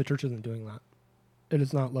 the church isn't doing that. It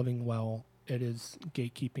is not loving well. It is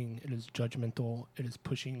gatekeeping. It is judgmental. It is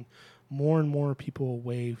pushing more and more people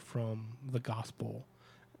away from the gospel.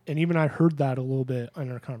 And even I heard that a little bit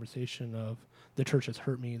in our conversation of the church has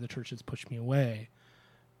hurt me, the church has pushed me away.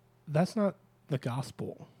 That's not the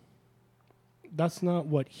gospel. That's not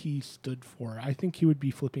what he stood for. I think he would be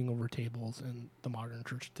flipping over tables in the modern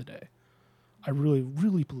church today. I really,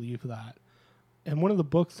 really believe that. And one of the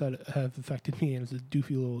books that have affected me is a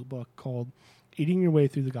doofy little book called Eating Your Way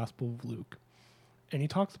Through the Gospel of Luke. And he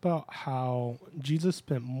talks about how Jesus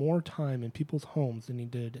spent more time in people's homes than he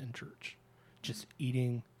did in church. Just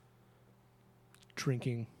eating,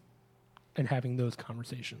 drinking, and having those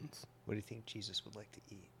conversations. What do you think Jesus would like to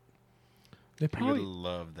eat? They He would probably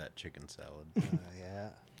love that chicken salad. Yeah.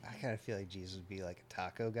 I kind of feel like Jesus would be like a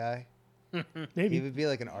taco guy. maybe He would be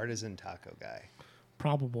like an artisan taco guy.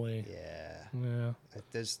 probably Yeah. yeah.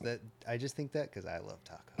 I just think that because I love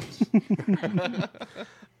tacos.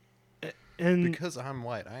 And Because I'm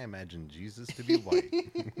white, I imagine Jesus to be white.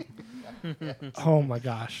 oh my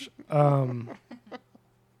gosh.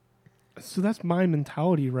 So that's my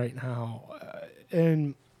mentality right now.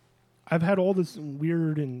 And I've had all this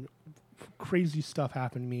weird and crazy stuff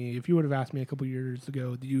happen to me. If you would have asked me a couple years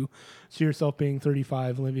ago, do you see yourself being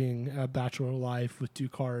 35, living a bachelor life with 2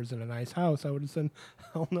 cars and a nice house? I would have said,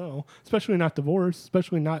 hell no. Especially not divorced,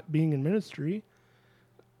 especially not being in ministry.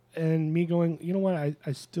 And me going, you know what?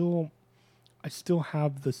 I still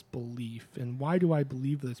have this belief. And why do I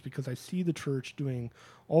believe this? Because I see the church doing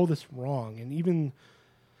all this wrong. And even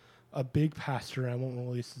a big pastor, I won't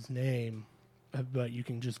release his name, but you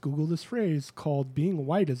can just Google this phrase called being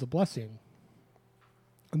white is a blessing.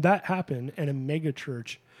 That happened in a mega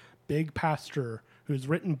church, big pastor who's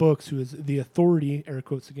written books, who is the authority, air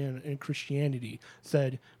quotes again, in Christianity,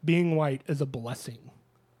 said being white is a blessing.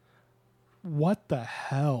 What the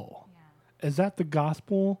hell? Yeah. Is that the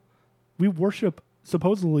gospel?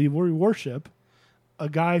 Supposedly we worship a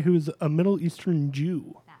guy who's a Middle Eastern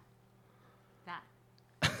Jew. That.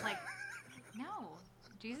 It's like, no,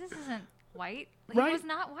 Jesus isn't white. Like, Right. He was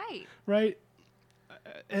not white. Right?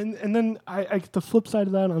 And then I get the flip side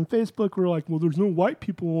of that on Facebook. We're like, well, there's no white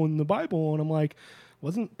people in the Bible. And I'm like,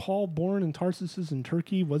 wasn't Paul born in Tarsus in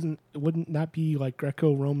Turkey? Wouldn't that be like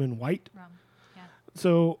Greco-Roman white? Wrong. Yeah.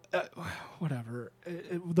 So, whatever.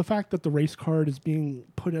 The fact that the race card is being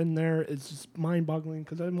put in there is just mind-boggling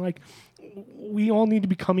because I'm like, we all need to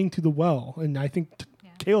be coming to the well. And I think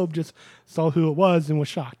Caleb just saw who it was and was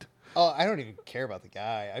shocked. Oh, I don't even care about the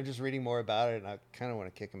guy. I'm just reading more about it, and I kind of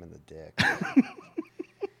want to kick him in the dick.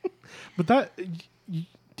 But do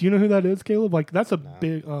you know who that is, Caleb? Like, that's a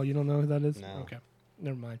big... Oh, you don't know who that is? No. Okay.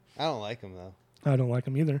 Never mind. I don't like him though. I don't like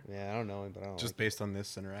him either. Yeah, I don't know him, but I don't Just like based on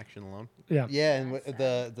this interaction alone. Yeah. him. Yeah, and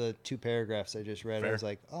That's the 2 paragraphs I just read, I Fair. was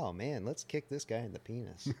like, oh man, let's kick this guy in the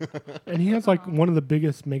penis. And he has like one of the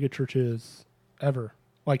biggest mega churches ever.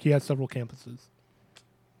 Like, he has several campuses.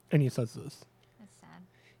 And he says this. That's sad.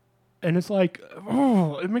 And it's like,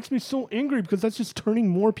 oh, it makes me so angry because that's just turning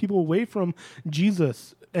more people away from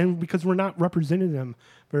Jesus. And because we're not representing him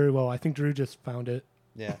very well. I think Drew just found it.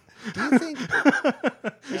 Yeah. Do you think?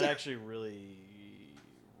 That actually really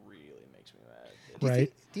makes me mad.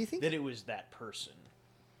 Right. Do you think? That it was that person.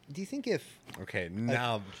 Do you think if Okay,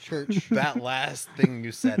 now church? that last thing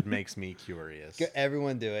you said makes me curious.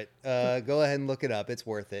 Everyone do it. Go ahead and look it up. It's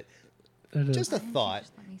worth it. It is. Just a thought.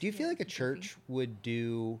 Just let me Do you see feel it. like a church would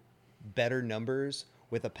do better numbers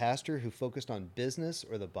with a pastor who focused on business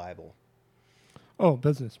or the Bible? Oh,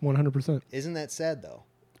 business, 100%. Isn't that sad though?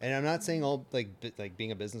 And I'm not saying all like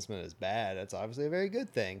being a businessman is bad. That's obviously a very good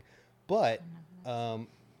thing. But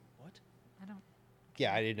What? I don't.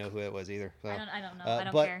 yeah, I didn't know who it was either. So. I don't know. I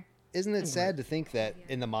don't but care. isn't it sad to think that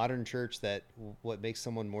in the modern church that what makes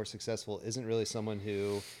someone more successful isn't really someone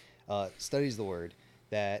who studies the word,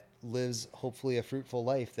 that lives hopefully a fruitful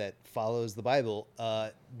life, that follows the Bible?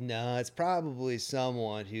 No, it's probably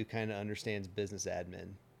someone who kind of understands business admin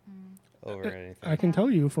over anything. I can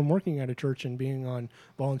tell you from working at a church and being on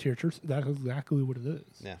volunteer church, that's exactly what it is.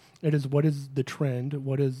 Yeah. It is what is the trend,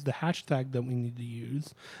 what is the hashtag that we need to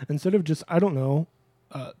use. Instead of just, I don't know,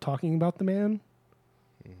 talking about the man,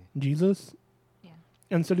 Jesus, Yeah.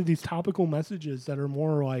 instead of these topical messages that are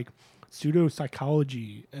more like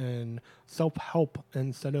pseudo-psychology and self-help,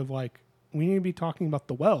 instead of like, we need to be talking about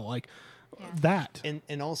the well, like that.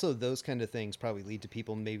 And also those kind of things probably lead to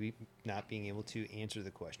people maybe not being able to answer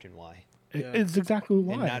the question why. It's exactly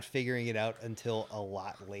why. And not figuring it out until a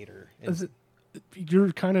lot later. And Is it-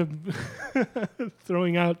 You're kind of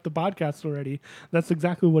throwing out the podcast already. That's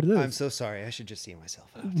exactly what it is. I'm so sorry. I should just see myself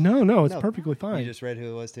out. No, it's No. perfectly fine. You just read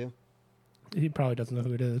who it was too? He probably doesn't know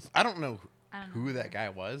who it is. I don't know I don't know who either. that guy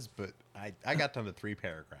was, but I got down to 3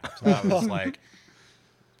 paragraphs. And I was like,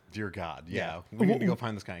 dear God, yeah, we need to go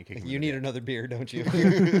find this guy and kick him. You in the need dick. another beer, don't you?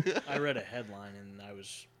 I read a headline and I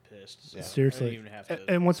was pissed. So I Seriously. didn't even have to.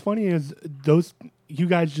 And what's funny is you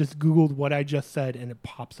guys just Googled what I just said and it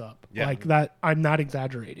pops up. Yeah. Like that. I'm not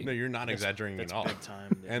exaggerating. No, you're not exaggerating that's at all. big time.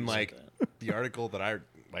 that And you said like that. the article that I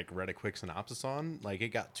like read a quick synopsis on, like it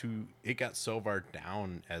got so far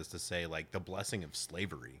down as to say like the blessing of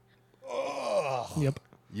slavery. Yep.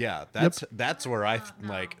 Yeah, that's where I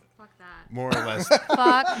like Fuck that. more or less. Fuck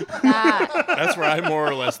that. That's where I more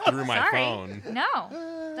or less threw my Sorry. phone. No.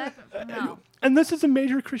 No. And this is a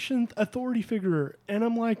major Christian authority figure. And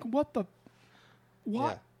I'm like, what the?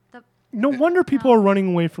 What? The, No wonder people No. are running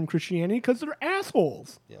away from Christianity because they're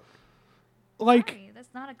assholes. Yep. Like, sorry,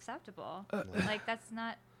 that's not acceptable. Like that's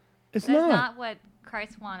not. it's That's not. not what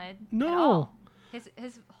Christ wanted. No. At all.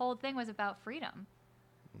 His whole thing was about freedom.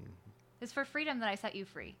 It's for freedom that I set you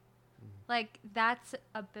free. Like that's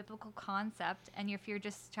a biblical concept, and if you're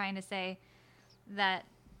just trying to say that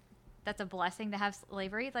that's a blessing to have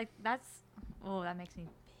slavery, like that makes me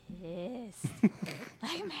pissed.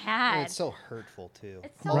 I'm And mad. it's so hurtful too.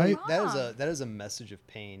 It's so Right. wrong. That is a message of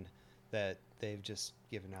pain that they've just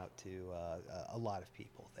given out to a lot of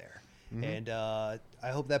people there. And I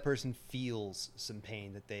hope that person feels some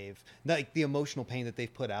pain that they've, like the emotional pain that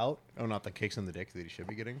they've put out. Oh, not the kicks in the dick that he should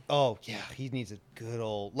be getting. Oh yeah, he needs a good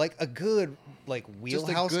old, like a good like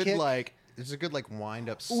wheelhouse just a good kick. it's a good wind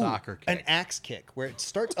up Ooh, soccer kick. an axe kick where it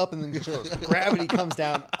starts up and then just goes. Gravity comes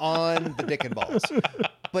down on the dick and balls.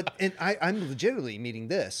 But I'm legitimately meaning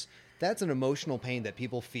this. That's an emotional pain that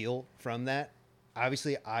people feel from that.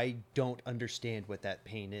 Obviously, I don't understand what that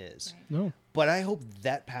pain is. Right. No. But I hope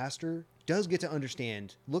that pastor does get to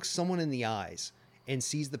understand, looks someone in the eyes, and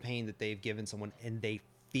sees the pain that they've given someone, and they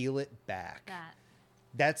feel it back.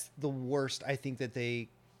 That's the worst. I think that the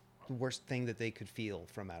worst thing that they could feel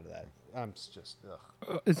from out of that. I'm just,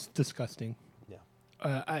 ugh. It's disgusting.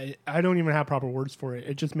 Yeah. I don't even have proper words for it.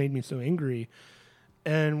 It just made me so angry.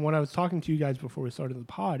 And when I was talking to you guys before we started the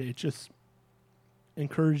pod, it just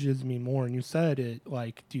encourages me more. And you said it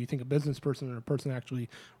like, do you think a business person or a person actually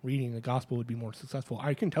reading the gospel would be more successful?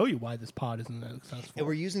 I can tell you why this pod isn't that successful. And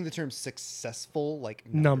we're using the term successful, like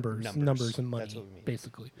numbers and That's money, what we mean.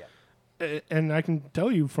 basically. Yeah. And I can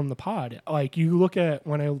tell you from the pod, like you look at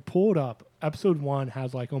when I pulled up, episode 1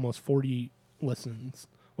 has like almost 40 listens,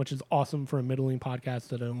 which is awesome for a middling podcast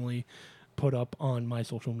that I only put up on my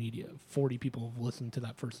social media. 40 people have listened to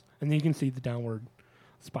that first, and then you can see the downward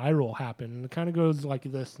spiral happen. And it kind of goes like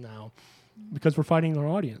this now because we're fighting our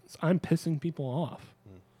audience. I'm pissing people off.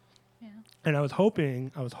 Yeah. And I was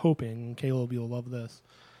hoping, and Caleb, you'll love this.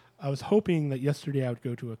 I was hoping that yesterday I would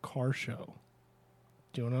go to a car show.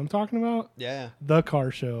 Do you know what I'm talking about? Yeah. The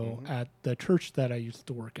car show at the church that I used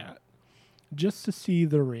to work at, just to see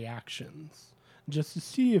the reactions, just to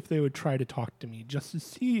see if they would try to talk to me, just to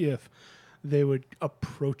see if they would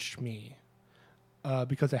approach me,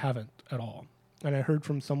 because they haven't at all. And I heard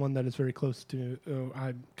from someone that is very close to,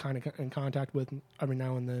 I'm kind of in contact with every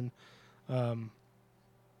now and then.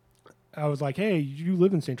 I was like, hey, you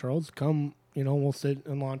live in St. Charles, come, we'll sit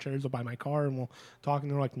in lawn chairs, I'll buy my car and we'll talk.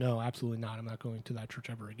 And they're like, no, absolutely not. I'm not going to that church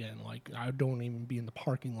ever again. Like, I don't even be in the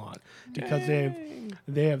parking lot because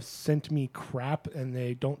they have sent me crap and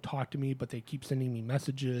they don't talk to me, but they keep sending me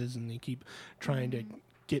messages and they keep trying to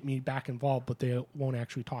get me back involved, but they won't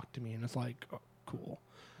actually talk to me. And it's like, oh, cool.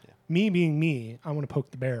 Yeah. Me being me, I want to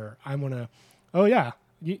poke the bear. I want to, oh yeah,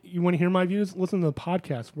 you want to hear my views? Listen to the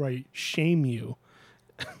podcast where I shame you.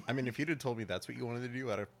 I mean, if you'd have told me that's what you wanted to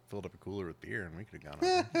do, I'd have filled up a cooler with beer and we could have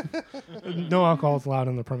gone on. No alcohol is allowed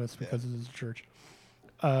on the premise because this is a church.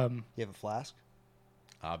 You have a flask?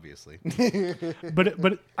 Obviously.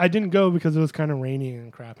 But I didn't go because it was kind of rainy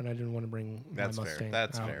and crap, and I didn't want to bring That's my fair. Mustang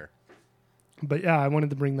That's out. fair. But yeah, I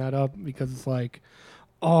wanted to bring that up because it's like,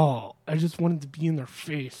 oh, I just wanted to be in their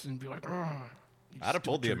face and be like, oh, I'd have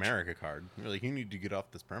pulled the America card. You're like, you need to get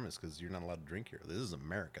off this premise because you're not allowed to drink here. This is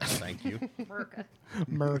America. Thank you.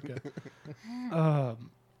 America.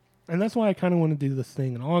 And that's why I kind of want to do this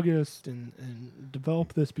thing in August and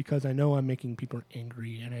develop this because I know I'm making people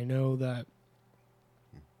angry and I know that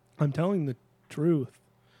I'm telling the truth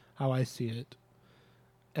how I see it.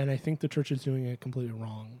 And I think the church is doing it completely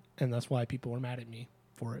wrong. And that's why people are mad at me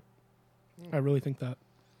for it. I really think that.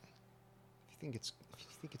 If you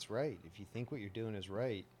think it's right, if you think what you're doing is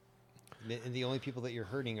right, and the only people that you're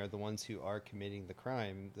hurting are the ones who are committing the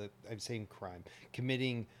crime,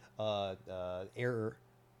 committing error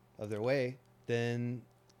of their way, then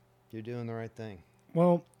you're doing the right thing.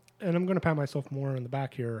 Well, and I'm going to pat myself more on the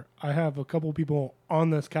back here. I have a couple people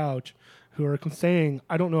on this couch who are saying,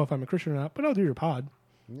 I don't know if I'm a Christian or not, but I'll do your pod.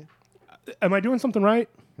 Yeah. Am I doing something right?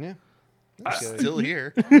 Yeah. Still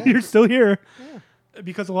here. You're still here. Yeah.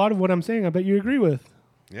 Because a lot of what I'm saying, I bet you agree with.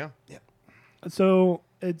 Yeah. So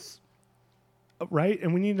it's right.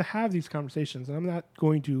 And we need to have these conversations. And I'm not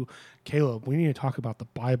going to, Caleb, we need to talk about the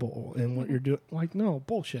Bible and what you're doing. Like, no,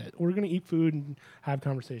 bullshit. We're going to eat food and have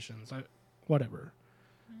conversations. Whatever.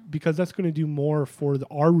 Because that's going to do more for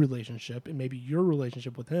our relationship and maybe your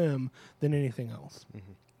relationship with him than anything else.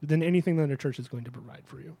 Than anything that a church is going to provide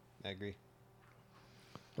for you. I agree.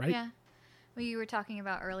 Right? Yeah. Well, you were talking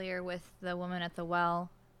about earlier with the woman at the well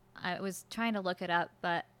I was trying to look it up,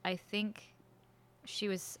 but I think she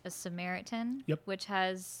was a Samaritan. Yep. Which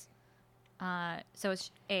has, so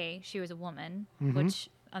it's she was a woman, Mhm. which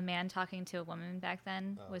a man talking to a woman back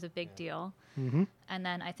then was a big deal. Mm-hmm. And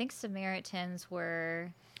then I think Samaritans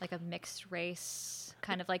were like a mixed race,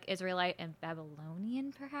 kind of like Israelite and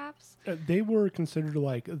Babylonian, perhaps. They were considered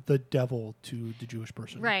like the devil to the Jewish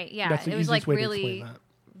person. Right. Yeah. That's the It was easiest like way to explain really, that.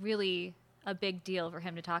 really a big deal for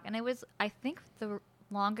him to talk. And it was, I think, the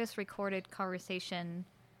longest recorded conversation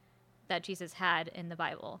that Jesus had in the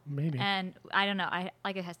Bible. Maybe. And I don't know.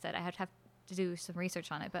 Like I said, I have to do some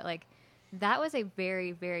research on it, but like that was a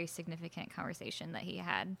very, very significant conversation that he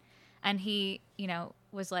had. And he,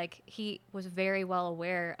 was like, he was very well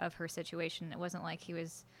aware of her situation. It wasn't like he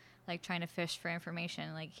was like trying to fish for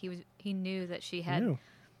information. Like he knew that she had Ew.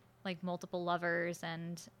 like multiple lovers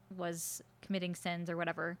and was committing sins or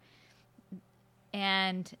whatever.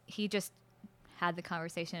 And he just had the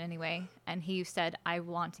conversation anyway. And he said, I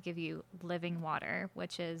want to give you living water,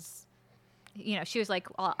 which is, she was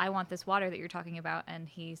like, well, I want this water that you're talking about. And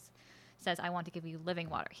he says, I want to give you living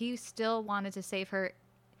water. He still wanted to save her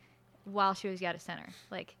while she was yet a sinner,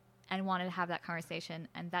 and wanted to have that conversation.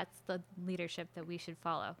 And that's the leadership that we should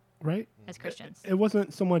follow Right? as Christians. It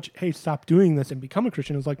wasn't so much, hey, stop doing this and become a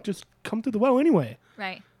Christian. It was like, just come to the well anyway.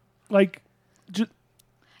 Right. Like, just,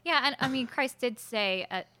 Yeah, and I mean, Christ did say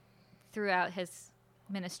throughout his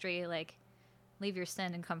ministry, leave your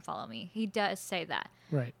sin and come follow me. He does say that.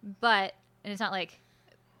 right. But it's not like,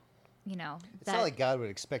 It's that, not like God would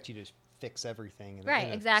expect you to fix everything in, Right,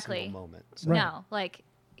 in a exactly. single moment. So. Right. No,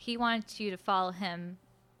 he wanted you to follow him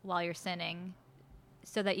while you're sinning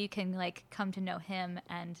so that you can, come to know him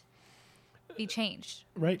and be changed.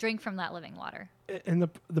 Right. Drink from that living water. And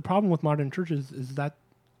the problem with modern churches is that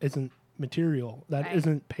isn't material. That Right.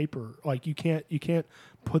 isn't paper. Like you can't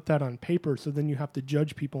put that on paper. So then you have to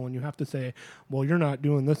judge people and you have to say, well, you're not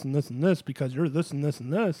doing this and this and this because you're this and this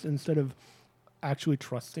and this, instead of actually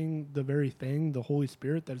trusting the very thing, the Holy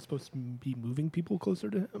Spirit, that is supposed to be moving people closer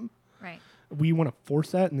to him. Right. We want to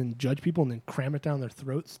force that and then judge people and then cram it down their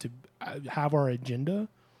throats to have our agenda.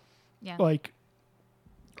 Yeah.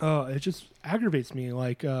 It just aggravates me.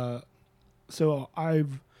 So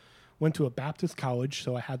I've went to a Baptist college,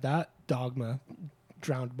 so I had that dogma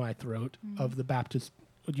drowned my throat of the Baptist,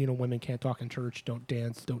 women can't talk in church, don't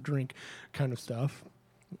dance, don't drink kind of stuff.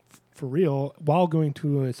 For real, while going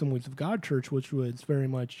to Assemblies of God church, which was very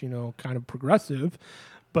much, kind of progressive,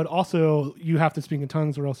 but also you have to speak in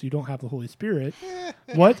tongues or else you don't have the Holy Spirit.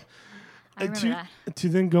 What? I remember that. To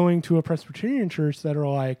then going to a Presbyterian church that are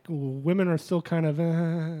like, women are still kind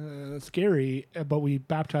of scary, but we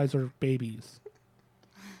baptize our babies.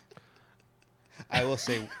 I will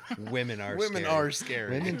say women are Women scary. are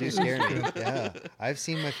scary. Women do scare me. Yeah. I've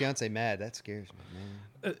seen my fiance mad. That scares me,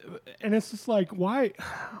 man. And it's just like, why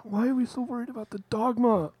are we so worried about the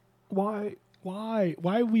dogma? Why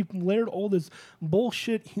have we layered all this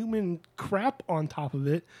bullshit human crap on top of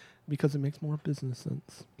it? Because it makes more business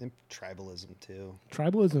sense. And tribalism too.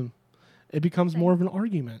 Tribalism. It becomes more of an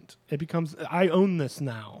argument. It becomes, I own this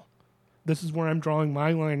now. This is where I'm drawing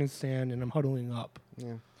my line in the sand and I'm huddling up.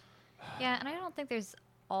 Yeah. Yeah, and I don't think there's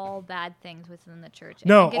all bad things within the church.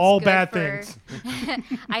 No, think it's all good bad for- things.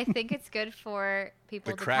 I think it's good for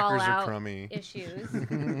people The to call crackers are out crummy. issues.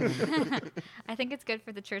 I think it's good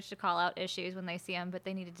for the church to call out issues when they see them, but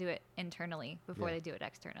they need to do it internally before Yeah. they do it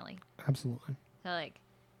externally. Absolutely. So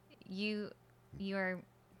you are,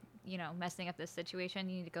 messing up this situation.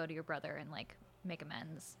 You need to go to your brother and make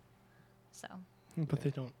amends. So, But they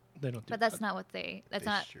don't do but that's not what that's They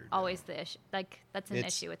not sure always the issue. That's an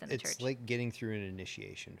issue within the church. It's like getting through an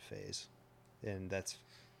initiation phase, and that's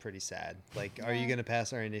pretty sad. Are you going to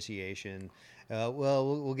pass our initiation?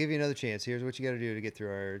 We'll give you another chance. Here's what you got to do to get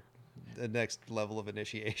through the next level of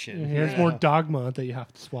initiation. Here's more dogma that you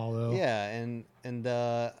have to swallow. Yeah, and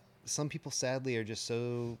some people sadly are just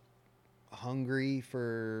so hungry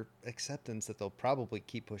for acceptance that they'll probably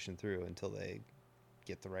keep pushing through until they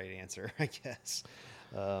get the right answer, I guess.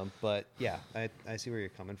 But yeah, I see where you're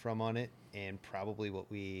coming from on it, and probably what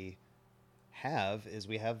we have is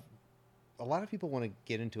a lot of people want to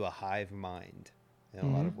get into a hive mind in a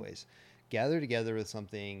lot of ways, gather together with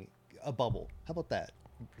something, a bubble. How about that?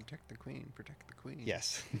 Protect the queen. Protect the queen.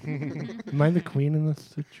 Yes. Am I the queen in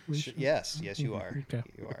this situation? Yes, you are. Okay.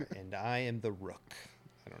 You are. And I am the rook.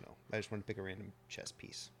 I don't know. I just want to pick a random chess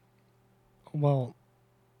piece. Well,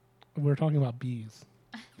 we're talking about bees.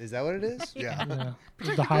 Is that what it is? Yeah.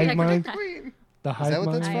 Yeah. The hive mind. Queen. The Is hive that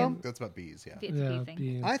what that's mind? I am- from? That's about bees, yeah. It's a bee thing.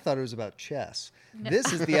 bees. I thought it was about chess. No.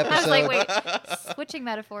 This is the I was episode. like, wait, switching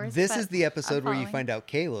metaphors. This but is the I'm episode where you following. find out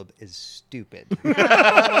Caleb is stupid.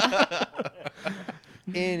 I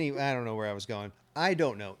don't know where I was going. I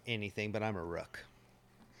don't know anything, but I'm a rook.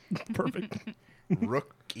 Perfect.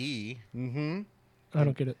 Rookie. Mm-hmm. I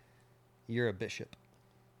don't get it. You're a bishop.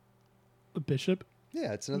 A bishop?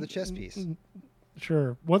 Yeah, it's another chess piece.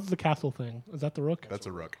 Sure. What's the castle thing? Is that the rook? That's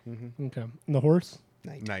a rook. Okay. And the horse?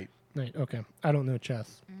 Knight. Knight. Knight. Okay. I don't know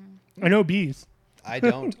chess. I know bees. I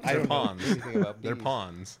don't. I They're don't know pawns. anything about They're bees.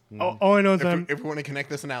 pawns. All I know is I'm If we want to connect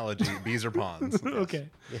this analogy, bees are pawns. Yes. okay.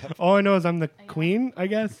 All I know is I'm the queen, I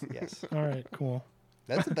guess. Yes, All right. Cool.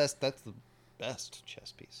 that's the best. That's the best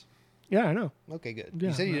chess piece. Yeah, I know. Okay, good. Yeah,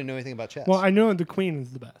 you said you right. didn't know anything about chess. Well, I know the queen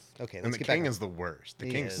is the best. okay, let's And the get king back is the worst. The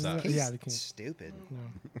on. king He is. sucks. King's Yeah, the king. stupid.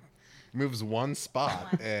 Moves one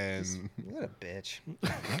spot and What a bitch.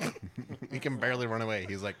 he can barely run away.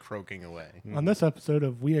 He's like croaking away. On this episode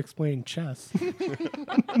of We Explain Chess,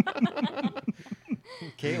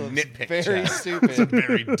 Caleb's Nitpick very chess. It's a stupid.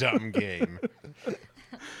 very dumb game.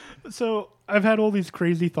 so I've had all these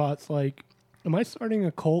crazy thoughts like, am I starting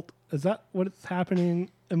a cult? Is that what's happening?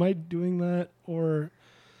 Am I doing that? Or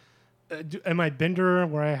am I Bender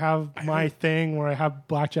where I have my thing where I have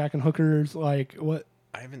blackjack and hookers? Like, what?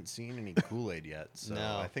 I haven't seen any Kool-Aid yet, so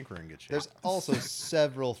No. I think we're in good shape. There's also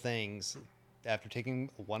several things after taking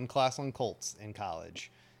one class on Colts in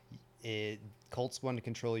college. Colts want to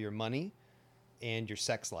control your money and your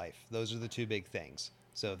sex life. Those are the two big things.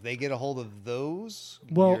 So if they get a hold of those,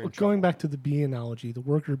 Well, you're in going trouble. back to the bee analogy, the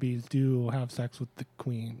worker bees do have sex with the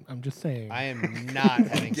queen. I'm just saying. I am not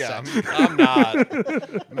having yeah, sex. I'm not.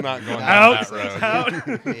 I'm not going Out. down that road.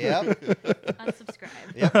 Out. Yep. Unsubscribe.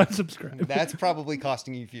 Yep. Subscribe. That's probably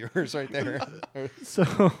costing you viewers right there.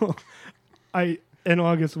 So, in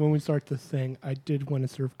August when we start this thing, I did want to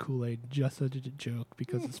serve Kool-Aid just as a joke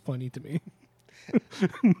because it's funny to me. Go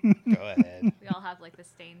ahead. We all have like the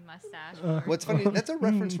stained mustache. What's funny, that's a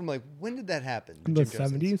reference from like, when did that happen? In the Jim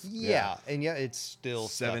Johnson's? 70s? Yeah, and yet it's still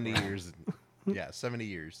 70 stuck. years. Yeah, 70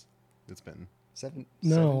 years. It's been. No, seven-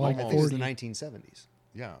 like I think it was the 40. 1970s.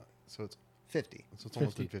 Yeah, so it's 50.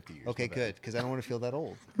 almost 50. been 50 years. Okay, my bad. good, because I don't want to feel that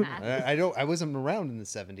old. Math. I wasn't around in the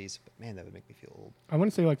 70s, but man, that would make me feel old. I want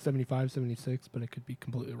to say like 75, 76, but I could be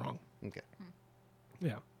completely wrong. Okay.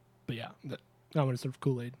 Yeah. But yeah, I want to serve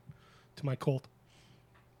Kool-Aid to my cult.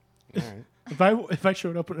 All right. If I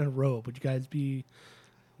showed up in a robe, would you guys be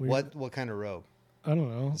weird? What kind of robe? I don't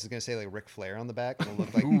know. Is it going to say like Ric Flair on the back and it'll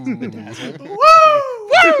look like bedazzled?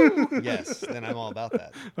 Yes, then I'm all about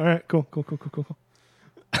that. All right, cool.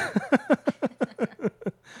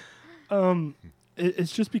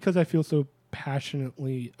 It's just because I feel so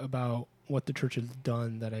passionately about what the church has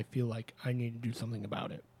done that I feel like I need to do something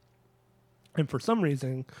about it. And for some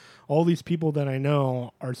reason, all these people that I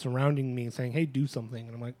know are surrounding me saying, hey, do something.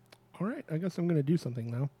 And I'm like, all right, I guess I'm going to do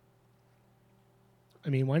something now. I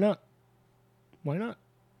mean, why not? Why not?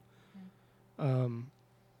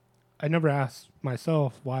 I never asked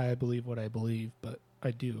myself why I believe what I believe, but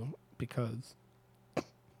I do because.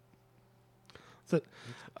 So,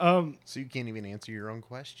 So you can't even answer your own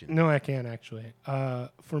question. no, I can't actually.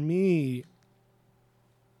 For me,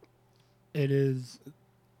 it is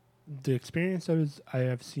the experiences I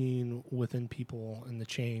have seen within people and the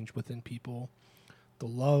change within people, the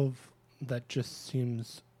love that just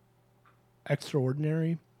seems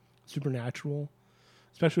extraordinary, supernatural,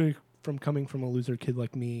 especially from coming from a loser kid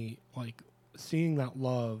like me. Like seeing that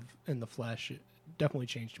love in the flesh, it definitely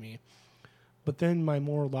changed me. But then my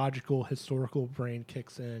more logical, historical brain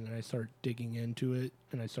kicks in, and I start digging into it,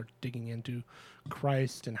 and I start digging into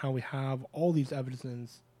Christ and how we have all these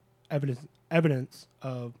evidence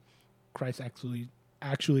of Christ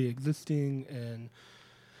actually existing, and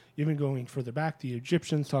even going further back, the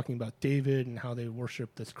Egyptians talking about David and how they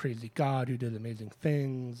worship this crazy God who did amazing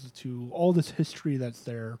things, to all this history that's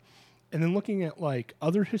there, and then looking at like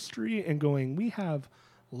other history and going, we have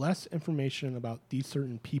less information about these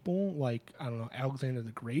certain people, like, I don't know, Alexander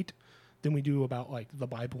the Great, than we do about like the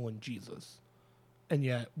Bible and Jesus. And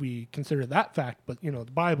yet we consider that fact, but the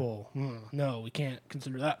Bible, no, we can't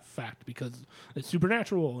consider that fact because it's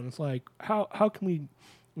supernatural. And it's like, how can we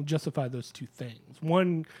justify those two things?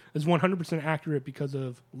 One is 100% accurate because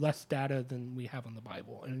of less data than we have on the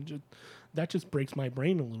Bible. And that just breaks my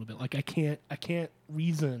brain a little bit. Like I can't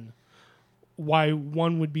reason why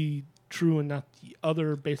one would be true and not the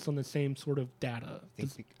other based on the same sort of data. I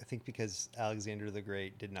think because Alexander the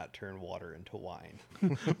Great did not turn water into wine.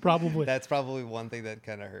 Probably. That's probably one thing that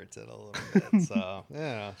kind of hurts it a little bit. So,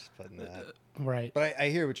 just putting that. Right. But I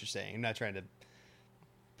hear what you're saying. I'm not trying to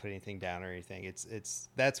put anything down or anything. It's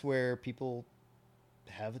that's where people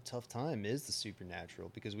have a tough time, is the supernatural,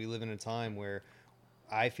 because we live in a time where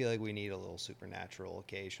I feel like we need a little supernatural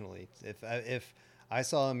occasionally. If I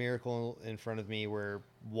saw a miracle in front of me where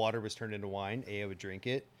water was turned into wine, A, I would drink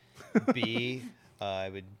it. B, I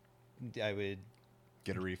would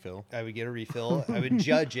Get a refill. I would get a refill. I would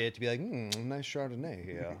judge it to be like, nice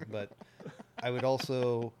Chardonnay, yeah. But I would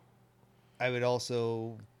also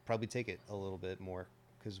probably take it a little bit more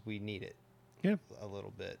because we need it. Yeah. A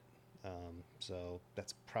little bit. So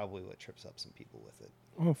that's probably what trips up some people with it.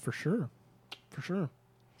 Oh, for sure. For sure.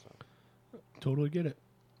 So. Totally get it.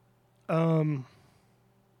 I don't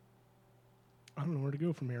know where to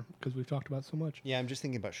go from here because we've talked about so much. Yeah, I'm just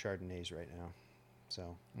thinking about Chardonnays right now.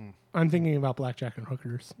 So I'm thinking about blackjack and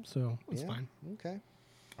hookers, so it's yeah, fine. okay.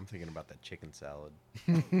 I'm thinking about that chicken salad.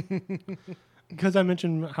 Because I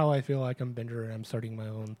mentioned how I feel like I'm Bender and I'm starting my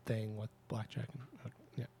own thing with blackjack and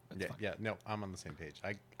yeah, that's fine. Yeah. No, I'm on the same page.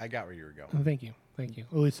 I got where you were going. Oh, thank you.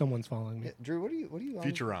 At least someone's following me. Yeah, Drew, what are you on?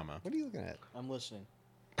 Futurama. What are you looking at? I'm listening.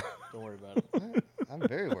 Don't worry about it. I'm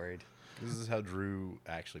very worried. This is how Drew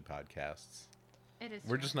actually podcasts. It is.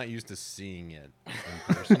 We're true. just not used to seeing it in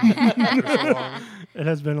person for so long. It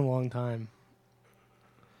has been a long time.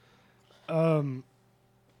 Do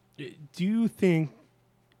you think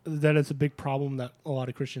that it's a big problem that a lot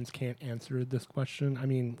of Christians can't answer this question? I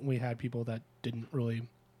mean, we had people that didn't really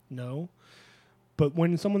know. But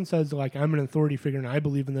when someone says, like, I'm an authority figure and I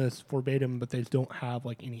believe in this verbatim, but they don't have,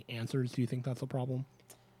 like, any answers, do you think that's a problem?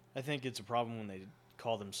 I think it's a problem when they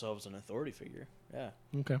call themselves an authority figure. Yeah.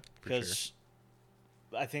 Okay. Because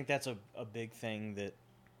I think that's a big thing that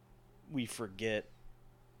we forget.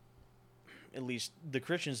 At least the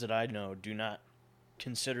Christians that I know do not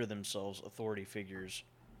consider themselves authority figures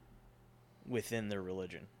within their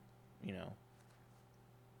religion, you know.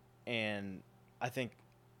 And I think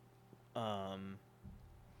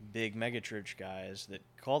big megachurch guys that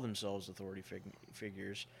call themselves authority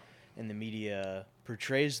figures and the media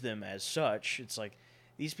portrays them as such, it's like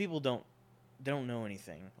these people don't know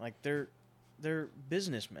anything. Like they're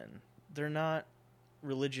businessmen. They're not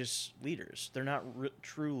religious leaders. They're not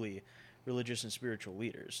truly religious and spiritual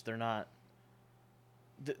leaders. They're not.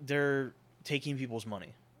 They're taking people's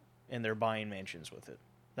money, and they're buying mansions with it.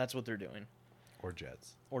 That's what they're doing. Or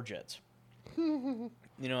jets. Or jets. You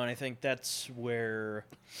know, and I think that's where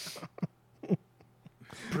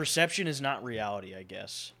perception is not reality, I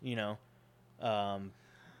guess. You know,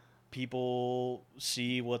 people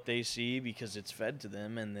see what they see because it's fed to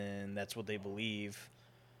them, and then that's what they believe,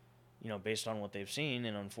 you know, based on what they've seen.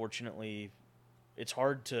 And unfortunately, it's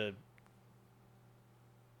hard to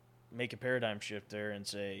make a paradigm shift there and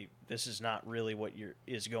say, this is not really what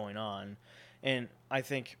is going on. And I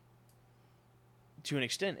think to an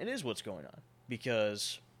extent it is what's going on,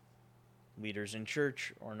 because leaders in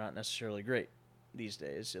church are not necessarily great these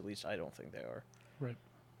days. At least I don't think they are. Right.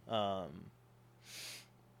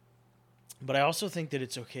 But I also think that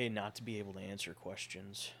it's okay not to be able to answer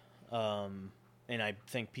questions. And I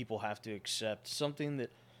think people have to accept something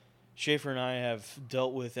that Schaefer and I have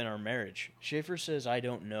dealt with in our marriage. Schaefer says I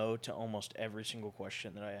don't know to almost every single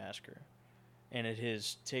question that I ask her. And it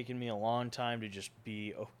has taken me a long time to just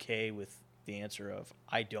be okay with the answer of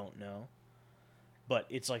I don't know. But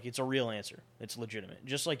it's like it's a real answer. It's legitimate.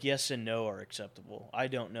 Just like yes and no are acceptable. I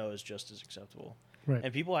don't know is just as acceptable. Right.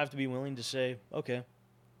 And people have to be willing to say, okay.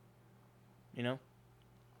 You know?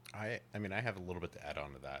 I mean, I have a little bit to add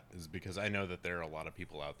on to that, is because I know that there are a lot of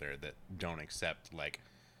people out there that don't accept, like,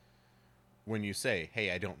 when you say,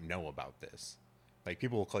 hey, I don't know about this, like,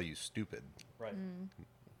 people will call you stupid. Right.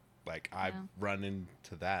 Like, I've run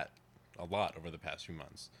into that a lot over the past few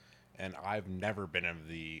months. And I've never been of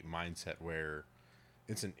the mindset where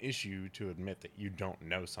it's an issue to admit that you don't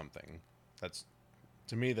know something. That's,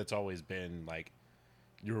 to me, that's always been, like,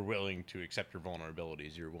 you're willing to accept your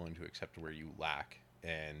vulnerabilities. You're willing to accept where you lack.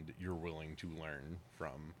 And you're willing to learn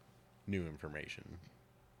from new information.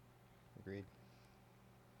 Agreed.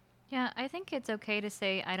 Yeah, I think it's okay to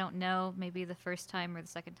say I don't know maybe the first time or the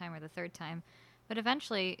second time or the third time, but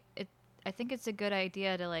eventually I think it's a good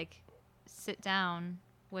idea to like sit down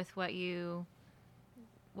with what you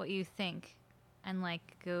think and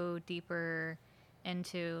like go deeper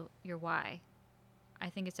into your why. I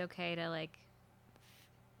think it's okay to like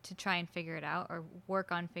to try and figure it out or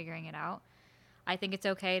work on figuring it out. I think it's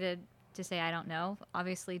okay to say I don't know.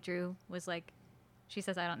 Obviously Drew was like, she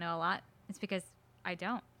says I don't know a lot. It's because I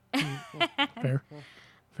don't. Fair.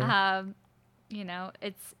 You know,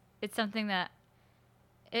 it's something that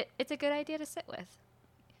it's a good idea to sit with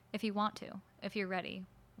if you want to, if you're ready,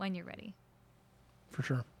 when you're ready. For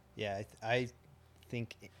sure. Yeah, I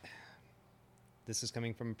think this is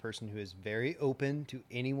coming from a person who is very open to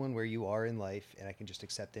anyone where you are in life, and I can just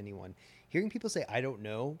accept anyone. Hearing people say, I don't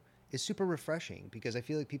know, is super refreshing because I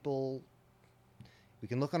feel like we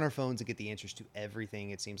can look on our phones and get the answers to everything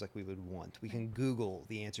it seems like we would want. We can Google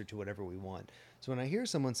the answer to whatever we want. So when I hear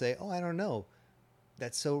someone say, oh, I don't know,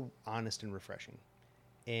 that's so honest and refreshing.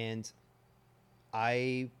 And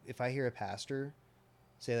if I hear a pastor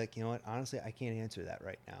say, like, you know what, honestly, I can't answer that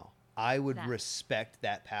right now, I would respect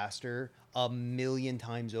that pastor a million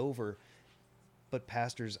times over. But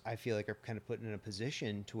pastors, I feel like, are kind of put in a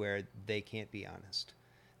position to where they can't be honest.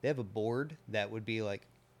 They have a board that would be like,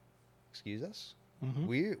 excuse us? Mm-hmm.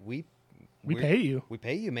 We pay you. We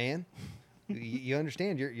pay you, man. You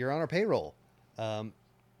understand? You're on our payroll.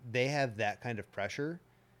 They have that kind of pressure,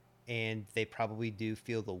 and they probably do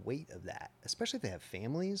feel the weight of that, especially if they have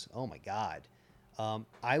families. Oh my God.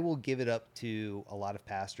 I will give it up to a lot of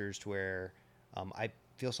pastors to where I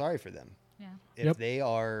feel sorry for them. Yeah. If they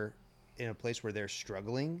are in a place where they're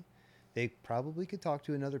struggling, they probably could talk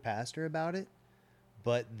to another pastor about it.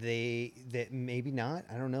 But that maybe not.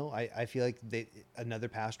 I don't know. I feel like another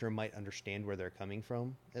pastor might understand where they're coming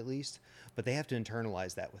from, at least. But they have to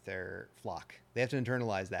internalize that with their flock. They have to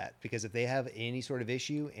internalize that, because if they have any sort of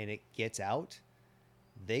issue and it gets out,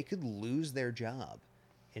 they could lose their job.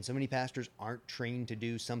 And so many pastors aren't trained to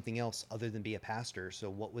do something else other than be a pastor. So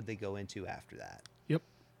what would they go into after that? Yep.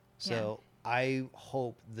 So I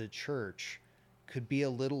hope the church could be a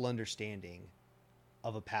little understanding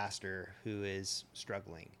of a pastor who is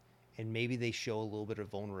struggling, and maybe they show a little bit of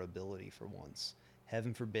vulnerability for once.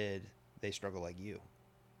 Heaven forbid they struggle like you.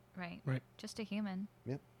 Right. Just a human.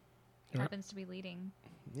 Yep. Happens to be leading.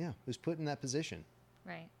 Yeah. Who's put in that position.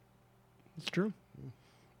 Right. It's true.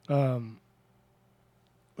 You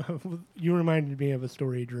reminded me of a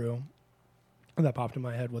story, Drew, that popped in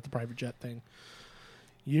my head with the private jet thing.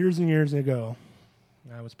 Years and years ago,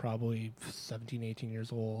 I was probably 17, 18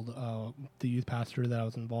 years old. The youth pastor that I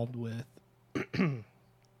was involved with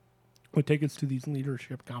would take us to these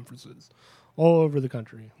leadership conferences all over the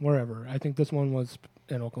country, wherever. I think this one was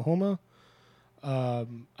in Oklahoma. I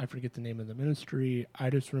forget the name of the ministry. I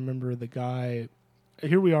just remember the guy.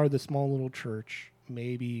 Here we are, this small little church,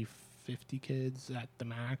 maybe 50 kids at the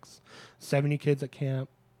max, 70 kids at camp,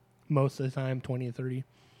 most of the time, 20 to 30.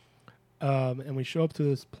 And we show up to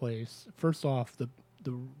this place. First off, the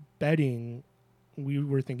bedding, we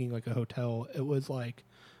were thinking like a hotel. It was like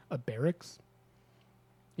a barracks.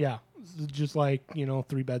 Yeah, just like,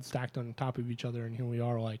 3 beds stacked on top of each other, and here we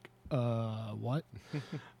are like, what?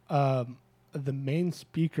 The main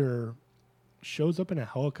speaker shows up in a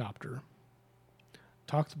helicopter,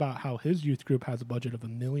 talks about how his youth group has a budget of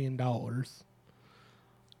 $1 million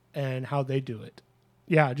and how they do it.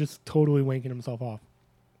 Yeah, just totally wanking himself off.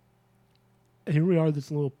 Here we are,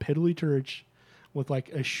 this little piddly church with like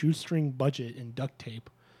a shoestring budget and duct tape,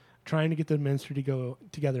 trying to get the ministry to go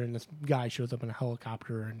together, and this guy shows up in a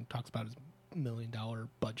helicopter and talks about his $1 million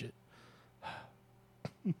budget.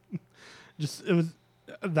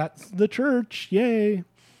 That's the church, yay.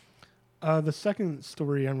 The second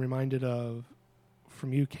story I'm reminded of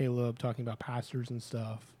from you, Caleb, talking about pastors and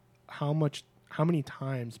stuff, how many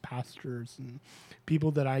times pastors and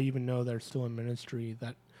people that I even know that are still in ministry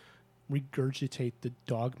that regurgitate the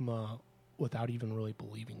dogma without even really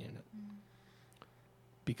believing in it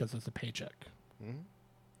because it's a paycheck. Mm-hmm.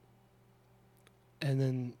 And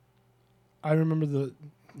then I remember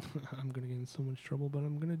I'm going to get in so much trouble, but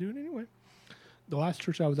I'm going to do it anyway. The last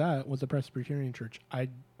church I was at was a Presbyterian church. I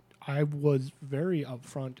was very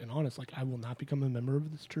upfront and honest. Like, I will not become a member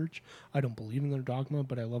of this church. I don't believe in their dogma,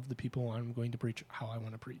 but I love the people. I'm going to preach how I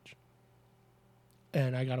want to preach.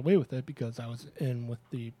 And I got away with it because I was in with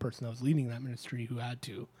the person that was leading that ministry who had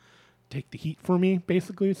to take the heat for me,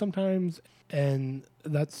 basically, sometimes. And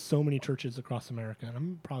that's so many churches across America. And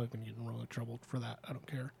I'm probably going to get in real trouble for that. I don't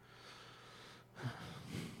care.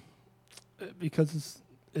 Because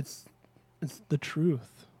it's the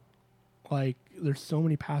truth. Like, there's so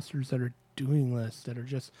many pastors that are doing this, that are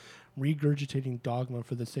just regurgitating dogma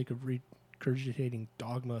for the sake of regurgitating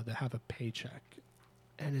dogma that have a paycheck.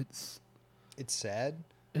 And it's sad.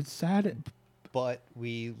 It's sad. But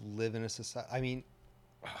we live in a society. I mean,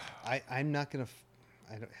 I'm not going to,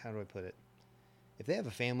 how do I put it? If they have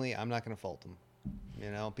a family, I'm not going to fault them,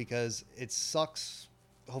 because it sucks.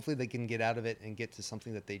 Hopefully they can get out of it and get to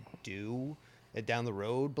something that they do down the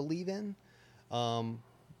road believe in.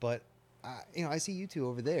 But I see you two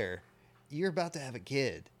over there. You're about to have a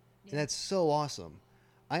kid, and that's so awesome.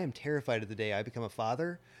 I am terrified of the day I become a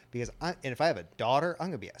father, because and if I have a daughter, I'm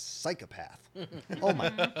going to be a psychopath. Oh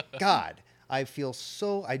my God. I feel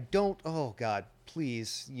so. I don't. Oh God,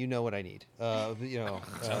 please, you know what I need.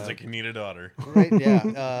 Sounds like you need a daughter. Right?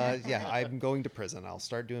 Yeah. Yeah. I'm going to prison. I'll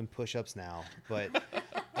start doing push-ups now. But,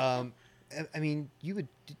 I mean,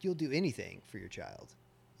 you'll do anything for your child.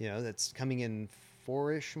 You know, that's coming in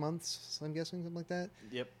 4-ish months. I'm guessing something like that.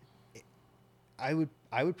 Yep. I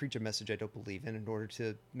would preach a message I don't believe in order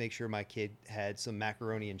to make sure my kid had some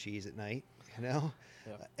macaroni and cheese at night. You know,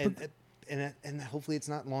 and hopefully it's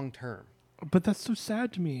not long term. But that's so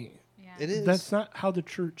sad to me. Yeah. It is. That's not how the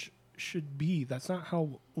church should be. That's not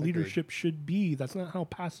how leadership should be. That's not how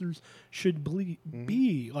pastors should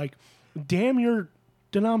be. Like, damn your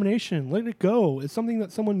denomination. Let it go. It's something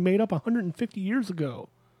that someone made up 150 years ago.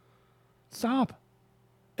 Stop.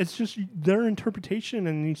 It's just their interpretation,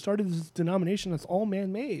 and you started this denomination that's all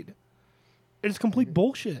man-made. It's complete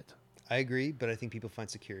bullshit. I agree, but I think people find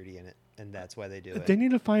security in it, and that's why they do it. They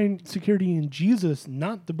need to find security in Jesus,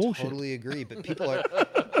 not the bullshit. Totally agree, but people are.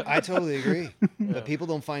 I totally agree, but people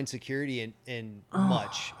don't find security in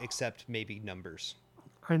much except maybe numbers.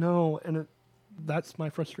 I know, and that's my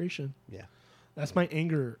frustration. Yeah, That's my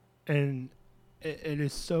anger, and it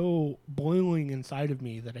is so boiling inside of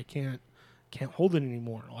me that I can't hold it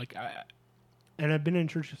anymore. Like and I've been in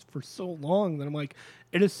churches for so long that I'm like,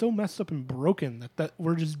 it is so messed up and broken that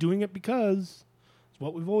we're just doing it because it's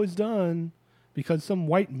what we've always done. Because some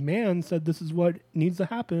white man said this is what needs to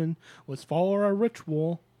happen. Let's follow our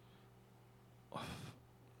ritual.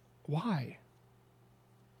 Why?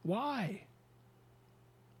 Why?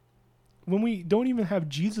 When we don't even have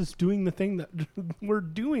Jesus doing the thing that we're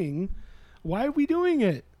doing, why are we doing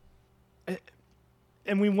it?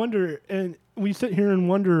 And we wonder, and we sit here and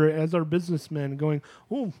wonder as our businessmen going,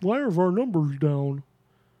 oh, why are our numbers down?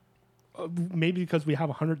 Maybe because we have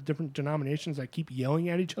 100 different denominations that keep yelling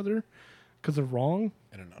at each other because they're wrong.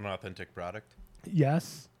 And an unauthentic product.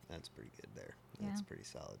 Yes. that's pretty good there. Yeah. That's pretty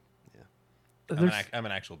solid. Yeah. I'm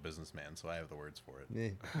an actual businessman, so I have the words for it. Yeah.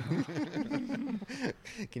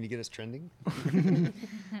 Can you get us trending?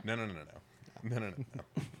 No.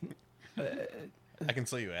 I can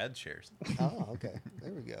sell you ad shares. Oh, okay.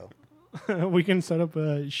 There we go. We can set up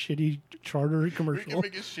a shitty charter We can commercial.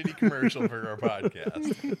 make a shitty commercial for our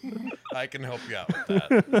podcast. I can help you out with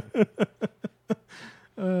that.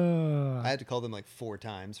 I had to call them like 4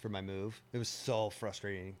 times for my move. It was so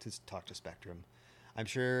frustrating to talk to Spectrum. I'm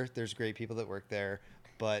sure there's great people that work there,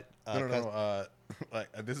 but No.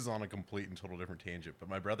 This is on a complete and total different tangent. But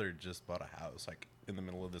my brother just bought a house like in the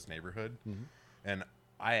middle of this neighborhood, and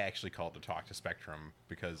I actually called to talk to Spectrum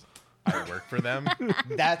because I work for them.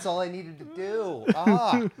 that's all I needed to do.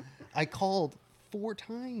 I called 4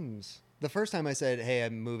 times. The first time I said, hey,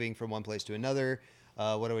 I'm moving from one place to another.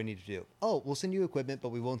 What do I need to do? Oh, we'll send you equipment, but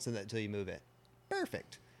we won't send that until you move in.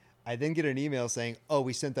 Perfect. I then get an email saying, oh,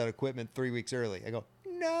 we sent that equipment 3 weeks early. I go,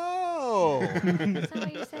 no. That's not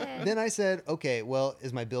what you said. Then I said, okay, well,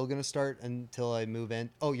 is my bill going to start until I move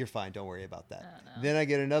in? Oh, you're fine. Don't worry about that. Oh, no. Then I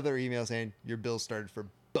get another email saying your bill started for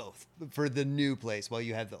both, for the new place while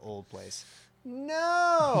you had the old place.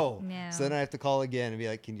 No. No. So then I have to call again and be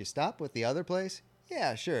like, can you stop with the other place?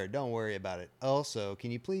 Yeah, sure. Don't worry about it. Also,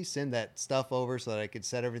 can you please send that stuff over so that I could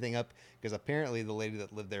set everything up? Because apparently the lady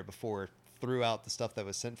that lived there before threw out the stuff that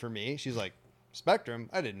was sent for me. She's like, Spectrum,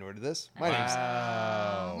 I didn't order this.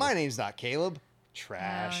 My name's not Caleb.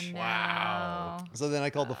 Trash. Oh, no. Wow. So then I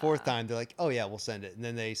called the 4th time. They're like, oh, yeah, we'll send it. And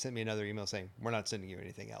then they sent me another email saying, we're not sending you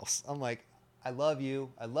anything else. I'm like, I love you.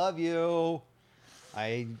 I love you.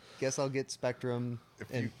 I guess I'll get Spectrum.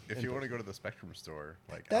 If you want to go to the Spectrum store,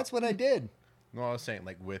 like That's what I did. No, I was saying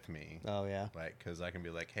like with me. Oh, yeah. Like, because I can be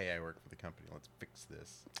like, hey, I work for the company. Let's fix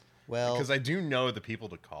this. Well, Because I do know the people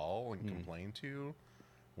to call and complain to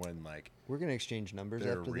when like we're going to exchange numbers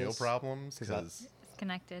there are after real this. problems. 'Cause I- Because It's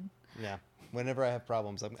connected. Yeah. Whenever I have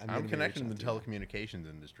problems, I'm I'm connected in the telephone. telecommunications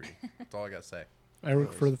industry. That's all I got to say. I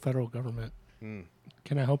work for the federal government. Mm.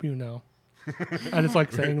 Can I help you? No. I just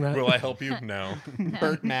like saying that. Will I help you? No.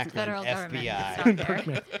 Burt It's Macklin, federal government. FBI. It's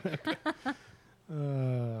not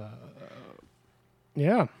there.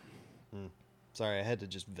 Yeah. Sorry, I had to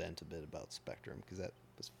just vent a bit about Spectrum because that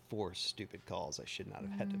was 4 stupid calls I should not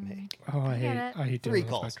have had to make. Oh, I get hate it. I hate 3 dealing with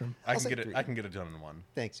calls. Spectrum. I I'll can say get it. 3. I can get it done in one.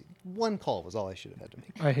 Thanks. 1 call was all I should have had to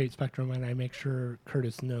make. I hate Spectrum, and I make sure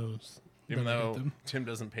Curtis knows. Even that I hate though them. Tim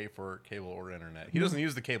doesn't pay for cable or internet, he doesn't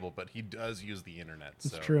use the cable, but he does use the internet.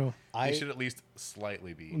 It's So true. he should at least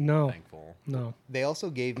slightly be No. thankful. No. They also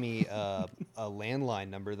gave me a landline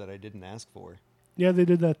number that I didn't ask for. Yeah, they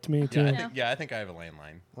did that to me too. I think I have a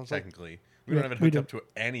landline. I was like- Technically, we don't have it we hooked do. up to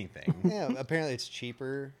anything. Yeah, apparently it's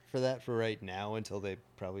cheaper for that for right now until they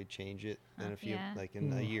probably change it in a few, Yeah. like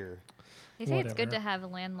in a year. They say it's good Whatever. to have a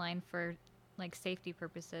landline for like safety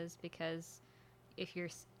purposes, because if you're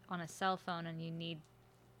on a cell phone and you need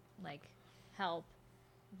like help,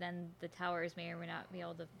 then the towers may or may not be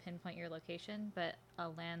able to pinpoint your location, but a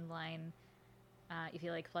landline, if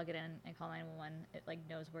you like plug it in and call 911, it like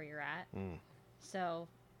knows where you're at. So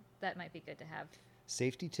that might be good to have.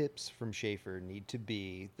 Safety tips from Schaefer need to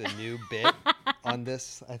be the new bit on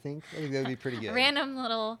this. I think that would be pretty good. Random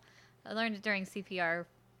little. I learned it during CPR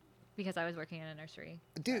because I was working in a nursery.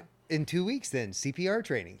 Dude, in 2 weeks then, CPR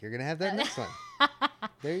training. You're going to have that next one.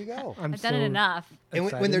 There you go. I've done it enough. And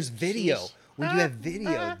when excited. there's video, Sheesh. when you have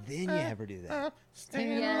video, then you have her do that.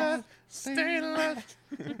 Stay Yes. left, stay left.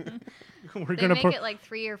 We're They gonna make put it like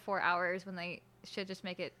 3 or 4 hours when they should just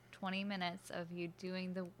make it 20 minutes of you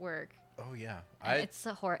doing the work. Oh yeah, And it's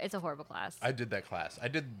a horrible class. I did that class. I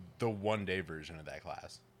did the 1-day version of that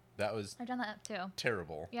class. That was I've done that too.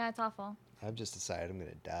 terrible. Yeah, it's awful. I've just decided I'm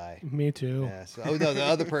going to die. me too. Yeah, so, oh, no, the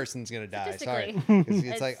other person's going to die. Sorry. Statistically.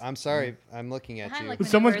 It's like, I'm sorry, I'm looking at you. Heimlich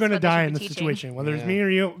Someone's maneuver going is to what they die should in be this teaching. situation, whether it's Yeah. me or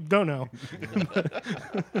you. Don't know.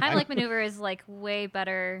 Heimlich maneuver is like way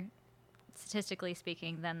better, statistically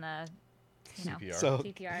speaking, than the CPR. So,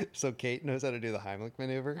 CPR. so Kate knows how to do the Heimlich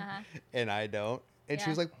maneuver, Uh-huh. and I don't. And she Yeah.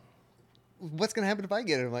 was like, what's going to happen if I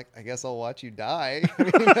get it? I'm like, I guess I'll watch you die. I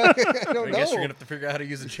don't I know. guess you're gonna have to figure out how to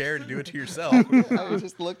use a chair to do it to yourself. I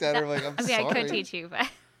just looked at her like, I'm I mean, sorry. I could teach you, but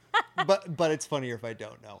But it's funnier if I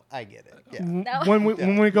don't know. I get it. Yeah. No. When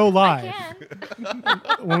we go I live, can.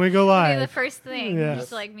 when we go Be the live, first thing, Yes.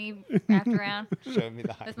 just like me wrapped around Show me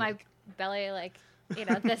the with Heimlich. my belly like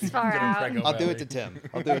this far Get him out. preggo I'll do belly. it to Tim.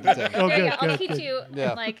 I'll do it to Tim. Oh, There you good, go. I'll good, teach good. you Yeah.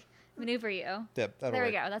 and like maneuver you. Yep, that'll There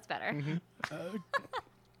we work. go. That's better.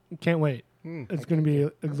 can't wait. It's going to be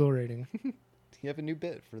exhilarating. You have a new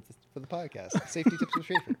bit for the podcast. Safety tips with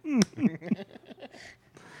Schaefer.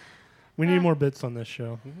 We need more bits on this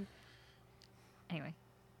show. Anyway,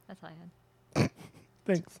 that's all I had.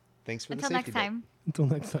 Thanks. Thanks for Until the safety next time. Until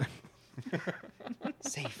next time. bit.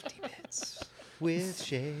 Safety bits with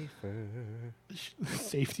Schaefer.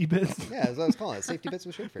 Safety bits. Yeah, that's what I was calling it. Safety bits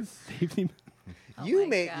with Schaefer. Safety. Oh You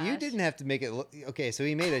my you gosh. didn't have to make it look okay. So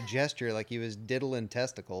he made a gesture like he was diddling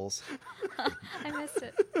testicles. I missed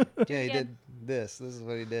it. Yeah, he Again. did this. This is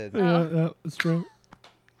what he did. Yeah, that's true.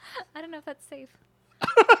 I don't know if that's safe.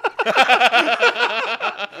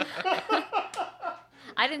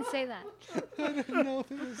 I didn't say that. I don't know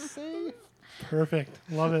if it was safe. Perfect.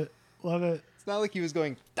 Love it. Love it. It's not like he was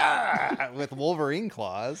going "Ah," with Wolverine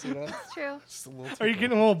claws. You know? It's true. Just a little Are you tickle.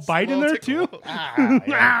 getting a little bite in there too? Ah,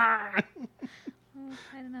 yeah.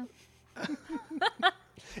 I don't know.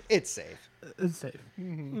 It's safe. It's safe.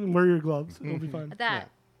 Wear your gloves. It'll be fine. That.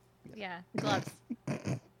 Yeah. Gloves.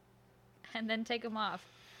 And then take them off.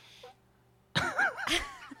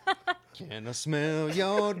 Can I smell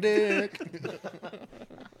your dick?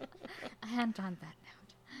 And on that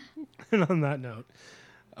note. And on that note,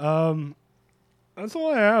 that's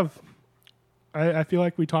all I have. I feel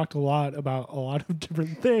like we talked a lot about a lot of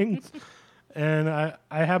different things, and I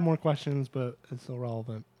have more questions, but it's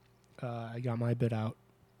irrelevant. I got my bit out.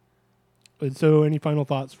 And so, any final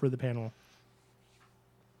thoughts for the panel?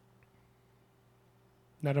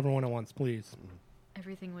 Not everyone at once, please.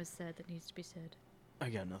 Everything was said that needs to be said. I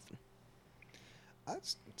got nothing.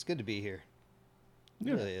 It's good to be here.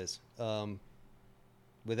 Yeah. It really is.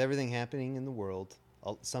 With everything happening in the world,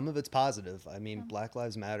 some of it's positive. I mean, Black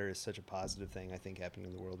Lives Matter is such a positive thing, I think, happening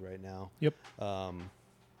in the world right now. Yep.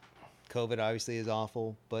 COVID obviously is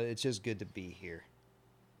awful, but it's just good to be here.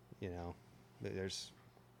 You know, that's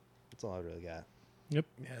all I really got. Yep.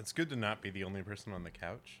 Yeah, it's good to not be the only person on the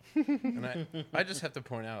couch. And I just have to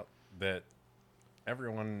point out that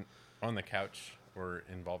everyone on the couch or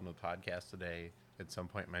involved in the podcast today at some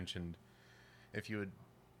point mentioned if you had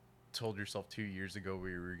told yourself 2 years ago where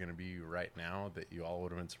you were going to be right now, that you all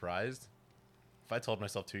would have been surprised. If I told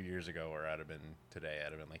myself 2 years ago where I'd have been today,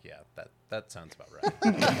 I'd have been like, yeah, that sounds about right.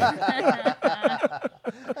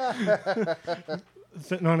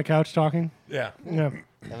 Sitting on a couch talking. Yeah. Yeah.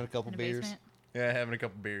 Having a couple In a beers. basement. Yeah, having a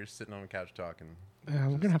couple beers, sitting on the couch talking. Yeah,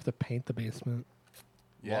 we're gonna have to paint the basement.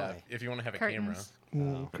 Yeah, Why? if you want to have a camera.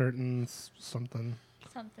 Curtains. Curtains, something.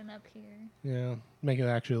 Something up here. Yeah, make it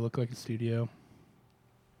actually look like a studio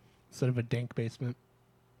instead of a dank basement.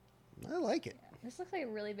 I like it. This looks like a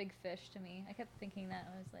really big fish to me. I kept thinking that.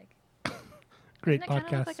 I was like, Great doesn't it kind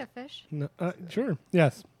of podcast. look like a fish? No, sure.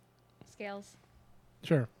 Yes. Scales.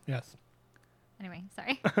 Sure. Yes. Anyway,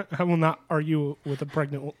 sorry. I will not argue with a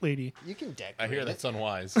pregnant lady. You can decorate I hear it. that's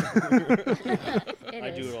unwise. It I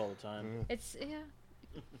do is. it all the time. It's, yeah.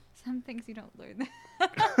 Some things you don't learn.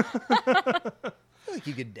 feel like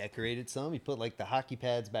you could decorate it some. You put like the hockey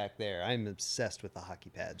pads back there. I'm obsessed with the hockey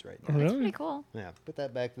pads right now. That's Really? pretty cool. Yeah, put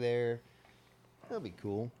that back there. That'll be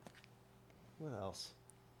cool. What else?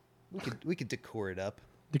 We could decor it up.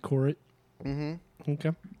 Decor it. Mm-hmm.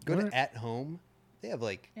 Okay. Go Alright. to At Home. They have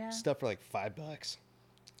like Yeah. stuff for like $5.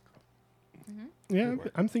 Yeah,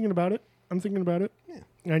 work. I'm thinking about it.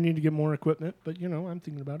 Yeah. I need to get more equipment, but I'm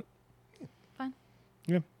thinking about it. Fun.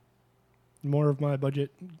 Yeah. More of my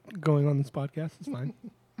budget going on this podcast is fine.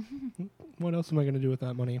 What else am I going to do with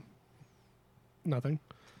that money? Nothing.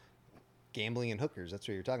 Gambling and hookers. That's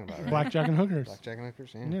what you're talking about, right? Blackjack and hookers. Blackjack and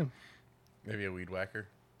hookers. Yeah. Yeah. Maybe a weed whacker.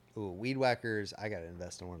 Ooh, weed whackers. I gotta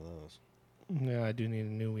invest in one of those. Yeah, I do need a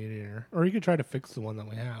new weed eater. Or you could try to fix the one that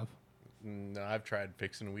we have. No, I've tried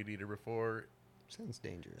fixing a weed eater before. Sounds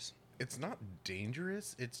dangerous. It's not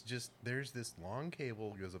dangerous. It's just there's this long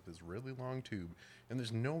cable goes up this really long tube, and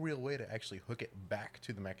there's no real way to actually hook it back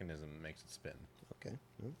to the mechanism that makes it spin. Okay.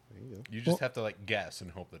 Well, there you go. You just Well- have to like guess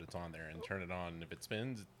and hope that it's on there and turn it on. And if it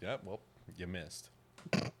spins, well, you missed.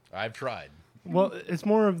 I've tried. Well, it's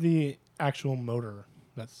more of the actual motor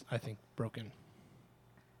that's, I think, broken.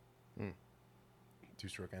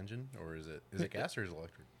 Two-stroke engine, or is it gas or is it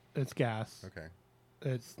electric? It's gas. Okay.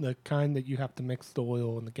 It's the kind that you have to mix the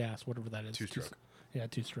oil and the gas, whatever that is. Two-stroke. Yeah,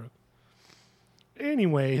 two-stroke.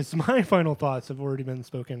 Anyways, my final thoughts have already been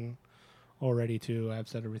spoken already, too. I've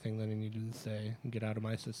said everything that I needed to say and get out of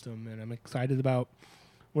my system, and I'm excited about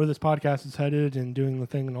where this podcast is headed and doing the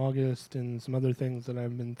thing in August and some other things that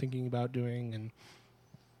I've been thinking about doing and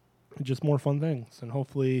just more fun things. And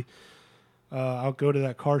hopefully I'll go to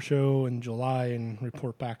that car show in July and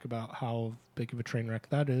report back about how big of a train wreck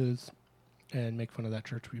that is and make fun of that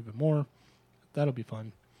church even more. That'll be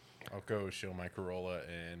fun. I'll go show my Corolla,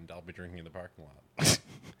 and I'll be drinking in the parking lot.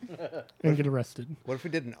 And get arrested. What if we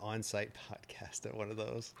did an on-site podcast at one of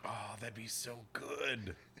those? Oh, that'd be so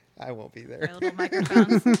good. I won't be Our there. little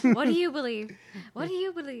microphones. What do you believe? What do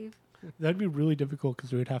you believe? That'd be really difficult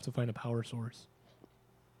because we would have to find a power source.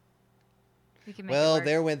 We can make it Well, work.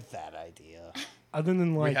 there went that idea. Other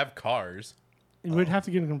than We like, have cars. we'd have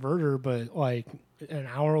to get a converter, but like an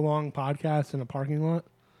hour-long podcast in a parking lot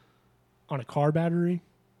on a car battery.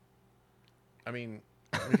 I mean,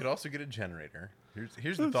 we could also get a generator.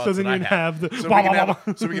 Here's the thoughts So then that I you'd have the so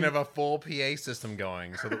we can have a full PA system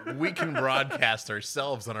going, so that we can broadcast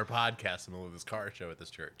ourselves on our podcast in the middle of this car show at this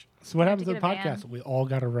church. So what have happens to to the get a van. podcast? We all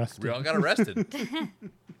got arrested. We all got arrested.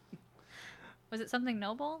 Was it something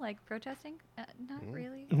noble, like protesting? Not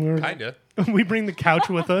really. Kinda. We bring the couch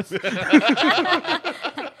with us.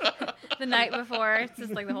 The night before, it's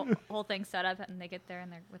just like the whole thing set up, and they get there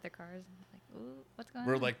and they're with their cars. And like, ooh, what's going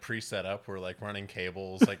We're on? like pre-set up. We're like running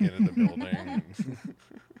cables like into the building.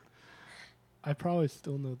 I probably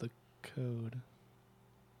still know the code.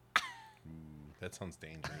 That sounds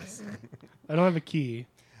dangerous. I don't have a key.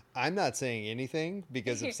 I'm not saying anything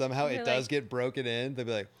because if somehow You're it does like- get broken in, they'll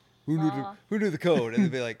be like, who Aw. knew the code? And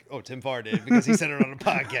they'll be like, oh, Tim Farr did because he said it on a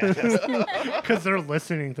podcast. Because they're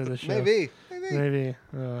listening to the show. Maybe. Maybe.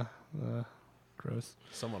 Gross.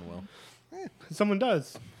 Someone will. Someone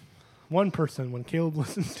does. One person when Caleb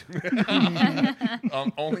listens to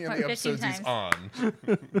it. Only in Or the 15 episodes he's times. on.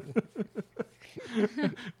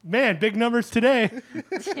 Man, big numbers today.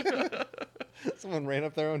 Someone ran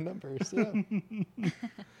up their own numbers. Yeah.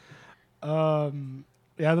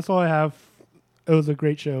 Yeah, that's all I have. It was a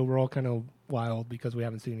great show. We're all kind of wild because we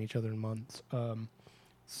haven't seen each other in months.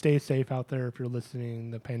 Stay safe out there if you're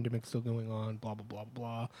listening. The pandemic's still going on. Blah, blah, blah,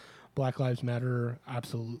 blah. Black Lives Matter.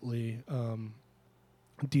 Absolutely.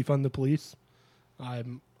 Defund the police.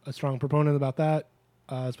 I'm a strong proponent about that,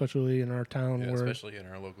 especially in our town Yeah, where especially in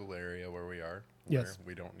our local area where we are. Where Yes.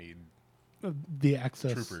 we don't need the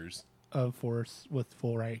excess troopers. of force with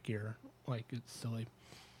full riot gear. Like, it's silly.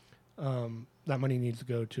 That money needs to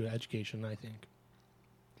go to education, I think.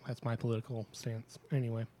 That's my political stance.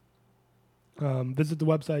 Anyway. Visit the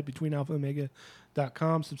website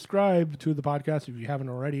betweenalphaomega.com. Subscribe to the podcast if you haven't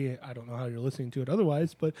already. I don't know how you're listening to it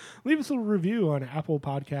otherwise, but leave us a review on Apple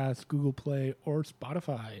Podcasts, Google Play, or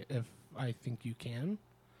Spotify if I think you can.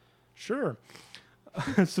 Sure.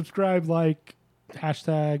 Subscribe, like,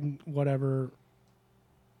 hashtag, whatever.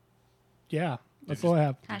 Yeah, that's all I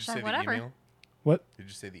have. Did you say Hashtag the whatever. email? What? Did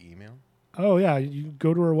you say the email? Oh, yeah. You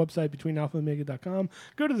go to our website, betweenalphaomega.com.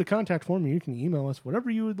 Go to the contact form, and you can email us whatever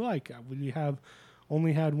you would like. We have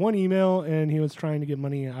only had one email, and he was trying to get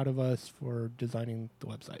money out of us for designing the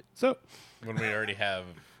website. So, When we already have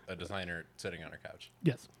a designer sitting on our couch.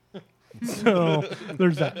 yes. So,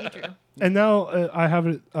 there's that. And now I have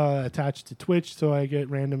it attached to Twitch, so I get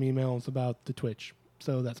random emails about the Twitch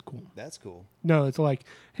So that's cool. That's cool. No, it's like,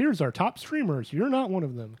 here's our top streamers. You're not one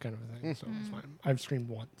of them, kind of a thing. So it's fine. I've streamed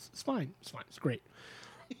once. It's fine. It's fine. It's great.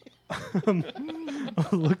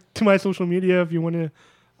 Look to my social media if you want to.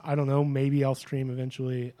 I don't know. Maybe I'll stream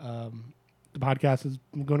eventually. The podcast is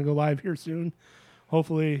going to go live here soon.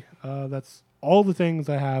 Hopefully, that's all the things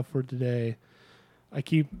I have for today. I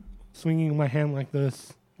keep swinging my hand like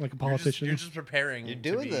this, like a politician. You're just preparing You're to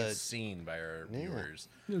doing be the- seen by our Yeah. viewers.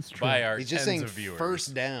 It's true. By our He's just tens saying of viewers.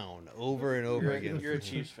 first down over and over again. You're a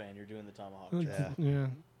Chiefs fan. You're doing the tomahawk. Yeah. Yeah.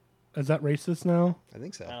 Is that racist now? I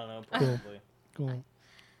think so. I don't know. Cool. Probably. Cool.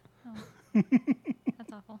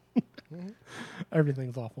 That's awful.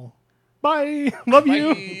 Everything's awful. Bye. Love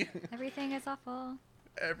you. Bye. Everything is awful.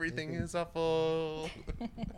 Everything is awful.